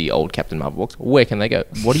or the old Captain Marvel books, where can they go?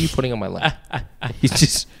 What are you putting on my lap? He's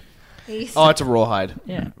just Oh, it's a rawhide.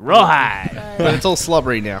 Yeah. Rawhide. But it's all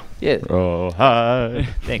slobbery now. yeah. Oh, hi.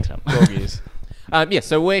 Thanks, Tom. Doggies.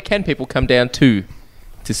 So where can people come down to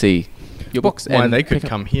see your books? Why, and they could pick up-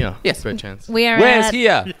 come here. Yes. Per chance. We are Where's at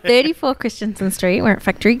here? 34 Christensen Street. We're at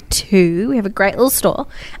Factory 2. We have a great little store.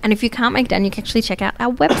 And if you can't make it down, you can actually check out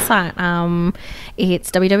our website.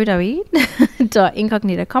 It's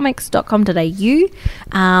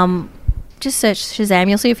www.incognitocomics.com.au. Just search Shazam.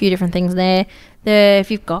 You'll see a few different things there. If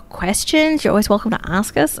you've got questions, you're always welcome to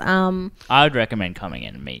ask us. I would recommend coming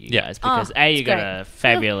in and meet you Yeah. guys because Oh, A, you it's got great. a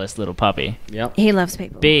fabulous little puppy. Yep. He loves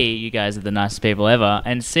people. B, you guys are the nicest people ever.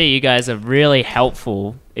 And C, you guys are really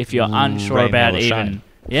helpful if you're unsure rain, about hail, or even shine.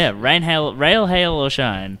 Yeah, rail, hail, or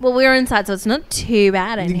shine. Well, we're inside, so it's not too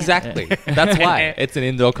bad. In here. Exactly. That's why it's an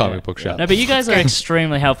indoor comic book shop. No, but you guys are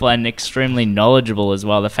extremely helpful and extremely knowledgeable as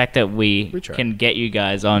well. The fact that we try. can get you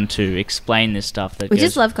guys on to explain this stuff that We goes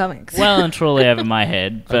just love comics. well and truly over my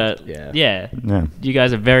head. But yeah. yeah, Yeah. you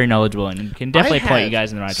guys are very knowledgeable and can definitely I point you have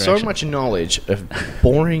guys in the right so direction. much knowledge of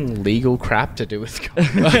boring legal crap to do with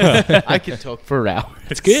comics. I could talk for hours.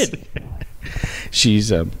 It's good.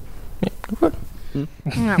 She's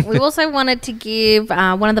Yeah, we also wanted to give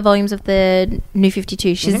one of the volumes of the New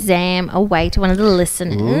 52 Shazam away to one of the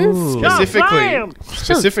listeners.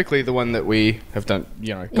 specifically the one that we have done.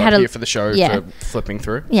 Got had a- here for the show yeah. for flipping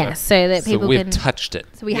through. Yeah, so that So people we've can. touched it.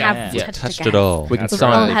 So we Yeah. have Yeah, touched, Touched it all. We can That's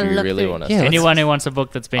sign right. it Had a if you look really through. want us. Yeah, Anyone who wants a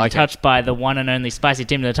book that's been Okay. touched by the one and only Spicy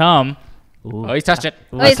Tim the Tom. Oh, he's touched it.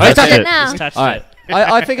 Oh, he's touched touched it now. He's touched All right. it.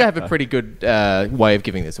 I think I have a pretty good way of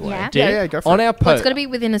giving this away. Yeah. Yeah, go for On it. our Well, post, it's got to be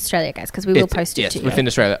within Australia, guys, because we will post it yes, to you. within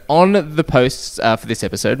Australia. On the posts for this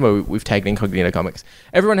episode, where we've taken Incognito Comics,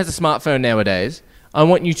 everyone has a smartphone nowadays. I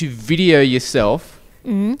want you to video yourself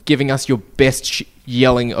giving us your best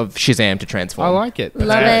yelling of Shazam to transform. I like it.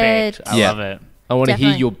 Love Perfect. it. I Yeah. love it. I want to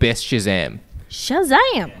hear Definitely. your best Shazam.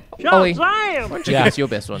 Shazam! Ollie, why don't you give us your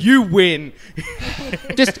best one? You win.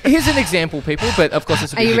 Just here's an example, people. But of course,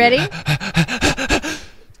 this will Are be you video. ready?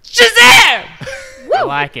 I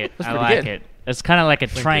like it. I pretty like good. it. It's kind of like a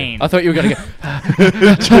train. I thought you were going to go.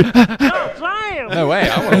 No way!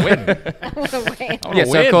 I want to win. Yeah,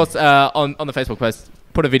 so of course, on the Facebook post,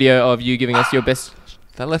 put a video of you giving us your best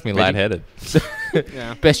That left me lightheaded.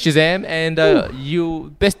 best Shazam, and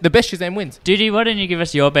the best Shazam wins. Duty, why don't you give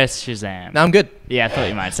us your best Shazam? No, I'm good. Yeah, I thought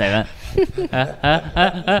you might say that.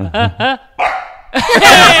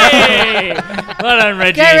 Hey! Well done,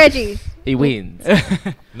 Reggie. Go, Reggie. He wins.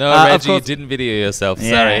 No, Of Reggie, you course- didn't video yourself.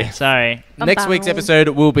 Yeah, sorry. Next week's episode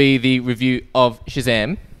will be the review of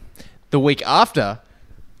Shazam. The week after,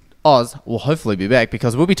 Oz will hopefully be back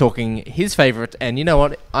because we'll be talking his favourite. And you know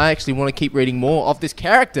what? I actually want to keep reading more of this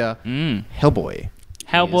character, Hellboy,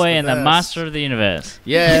 Hellboy the and the best. Master of the Universe.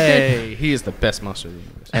 Yay! He is the best master of the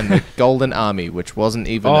universe. and the Golden Army, which wasn't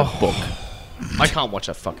even a book. I can't watch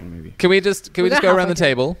that fucking movie. Can we just go got around halfway the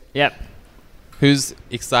table? Yep. Who's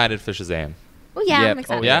excited for Shazam? Oh, yeah, Yep. I'm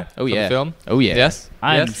excited. Yeah? Oh, For yeah. the film? Oh, yeah. Yes?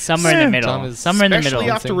 I'm Yes? somewhere in the middle. Tom is Somewhere in the Especially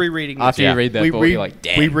middle. after rereading this. After you read that book, you're like,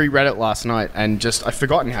 damn. We reread it last night and just I've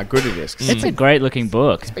forgotten how good it is. 'Cause It's a great looking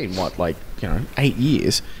book. It's been what, 8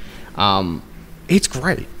 years. It's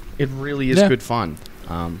great. It really is Yeah. good fun.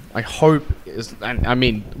 I hope I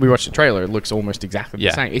mean, we watched the trailer. It looks almost exactly Yeah.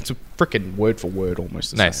 the same. It's a freaking word for word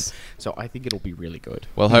almost the Nice. same. So I think it'll be really good.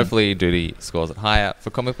 Well, hopefully Duty scores it higher for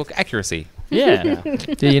comic book accuracy. Yeah.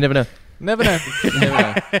 Yeah, you never know. Never know.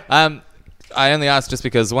 Never know. I only asked just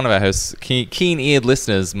because one of our hosts, keen-eared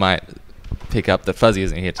listeners, might pick up that Fuzzy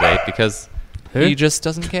isn't here today because he just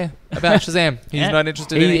doesn't care about Shazam. He's Yeah. not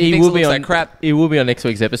interested in it. He He thinks will it be looks on like crap. He will be on next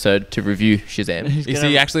week's episode to review Shazam. Is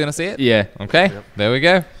he actually going to see it? Yeah. Okay, there we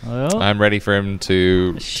go. Well, I'm ready for him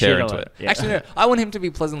to Shit tear on into it. it. Yeah. Actually, no, I want him to be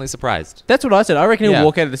pleasantly surprised. That's what I said. I reckon he'll Yeah.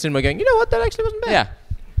 walk out of the cinema going, you know what? That actually wasn't bad. Yeah.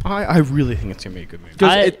 I really think it's gonna be a good movie.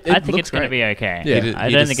 I it think looks it's going to great. be okay. Yeah. He I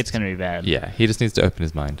d- don't he think just- it's going to be bad. Yeah, he just needs to open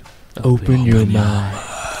his mind. Open your mind.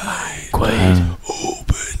 Quaid.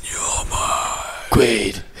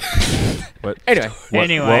 What, Anyway,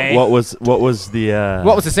 Anyway. what was the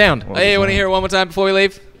what was the sound? Hey, want to hear it one more time before we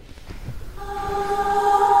leave?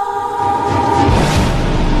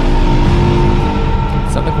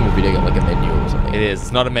 Something from a video game, like a menu or something. It is.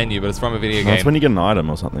 It's not a menu, but it's from a video No, game. it's when you get an item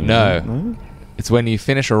or something. No. isn't it? It's when you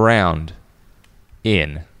finish a round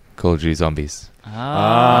in Call of Duty Zombies. Ah.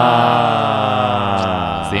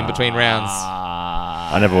 It's the in-between rounds.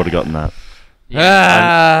 I never would have gotten that.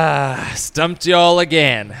 Stumped y'all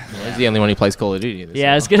again. He's the only one who plays Call of Duty.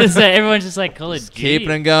 Yeah, I was going to say, everyone's just like, Call of Duty.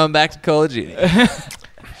 Keeping and going back to Call of Duty.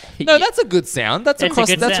 No, that's a good sound. That's It's a across.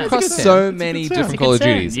 good That's sound. across It's a good so sound. many It's a good different Good Call of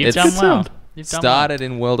sound. Duties. You've It's done well. You've done well. started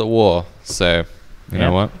in World at War, so you Yeah.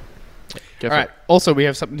 know what? Go All for right. it. Also, we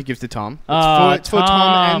have something to give to Tom. Oh, It's for Tom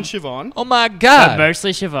Tom. and Siobhan. Oh my But God!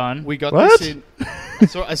 mostly Siobhan. We got What? this in.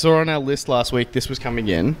 I saw on our list last week this was coming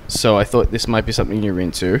in, so I thought this might be something you're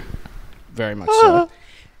into. Very much so.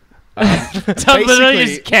 Tom literally basically-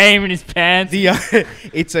 just came in his pants.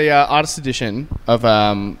 It's a artist edition of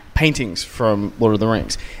paintings from Lord of the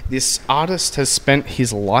Rings. This artist has spent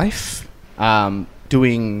his life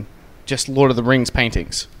doing just Lord of the Rings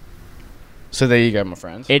paintings. So there you go, my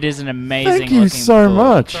friends. It is an amazing Thank you looking so book.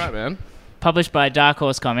 much. Right, man. Published by Dark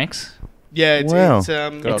Horse Comics. Yeah, it's Wow. it's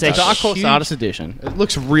It's a a Dark Horse huge- artist edition. It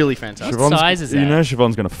looks really fantastic. What size is You that? know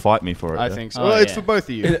Siobhan's going to fight me for it. I yeah? think so. Oh, well, it's yeah. for both of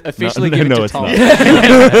you. Officially No, give no, it to it's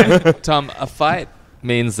Tom. not. Tom, a fight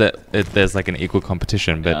means that there's like an equal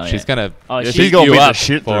competition, but Oh, she's yeah. gonna Oh, she's she's gonna you beat the up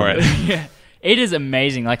shit for through it. yeah. It is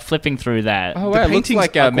amazing, like flipping through that. Oh, wow. It looks paintings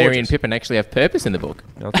like are Mary and gorgeous. Pippin actually have purpose in the book.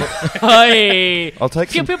 Hey! I'll take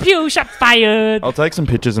Pew some. pew pew! Shot fired. I'll take some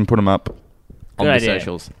pictures and put them up On Good the idea.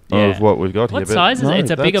 socials. Yeah. of what we've got here. What but size is no, it?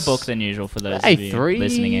 It's a bigger that's- book than usual for those of you A3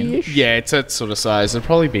 listening in. Yeah, it's that sort of size. It'll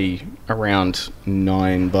probably be around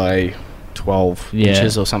 9 by 12 Yeah.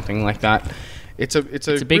 inches or something like that. It's a It's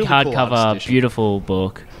a big really cool hardcover, artist edition. beautiful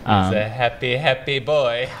book. He's a happy, happy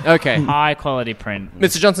boy. Okay. High quality print.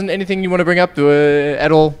 Mr. Johnson, anything you want to bring up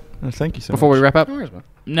at all Thank you so before much. we wrap up?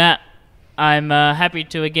 Nah, I'm happy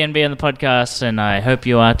to again be on the podcast, and I hope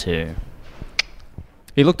you are too.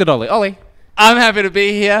 He looked at Ollie. Ollie. I'm happy to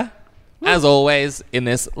be here, as always, in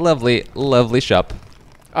this lovely, lovely shop.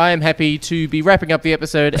 I am happy to be wrapping up the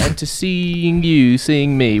episode and to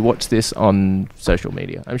seeing me watch this on social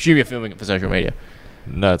media. I'm assuming you're filming it for social media.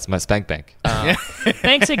 No, it's my spank bank.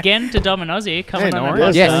 Thanks again to Dom and Ozzy coming Hey, no on.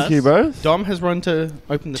 worries. the Yes, podcast. thank you both. Dom has run to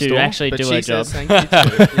open the To store. actually but do she her says job. thank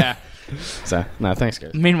you too. Yeah. So, no, thanks,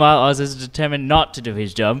 guys. Meanwhile, Oz is determined not to do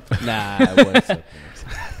his job. Nah, what's up?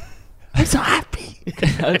 I'm so happy.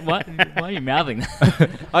 Why are you mouthing that?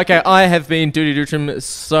 Okay, I have been Duty Dutram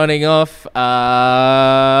signing off.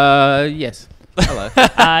 Yes. Hello.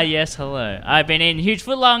 Yes, hello. I've been in Huge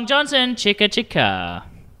Footlong Johnson, chicka chicka.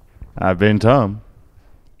 I've been Tom.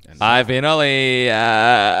 I've been Ollie. I've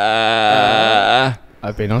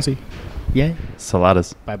been Aussie. Yeah.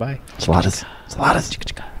 Saladas. Bye-bye. Saladas. Saladas.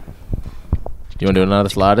 You want to do another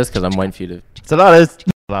sliders? Because I'm waiting for you to... Saladas.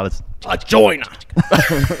 Saladas. A joiner.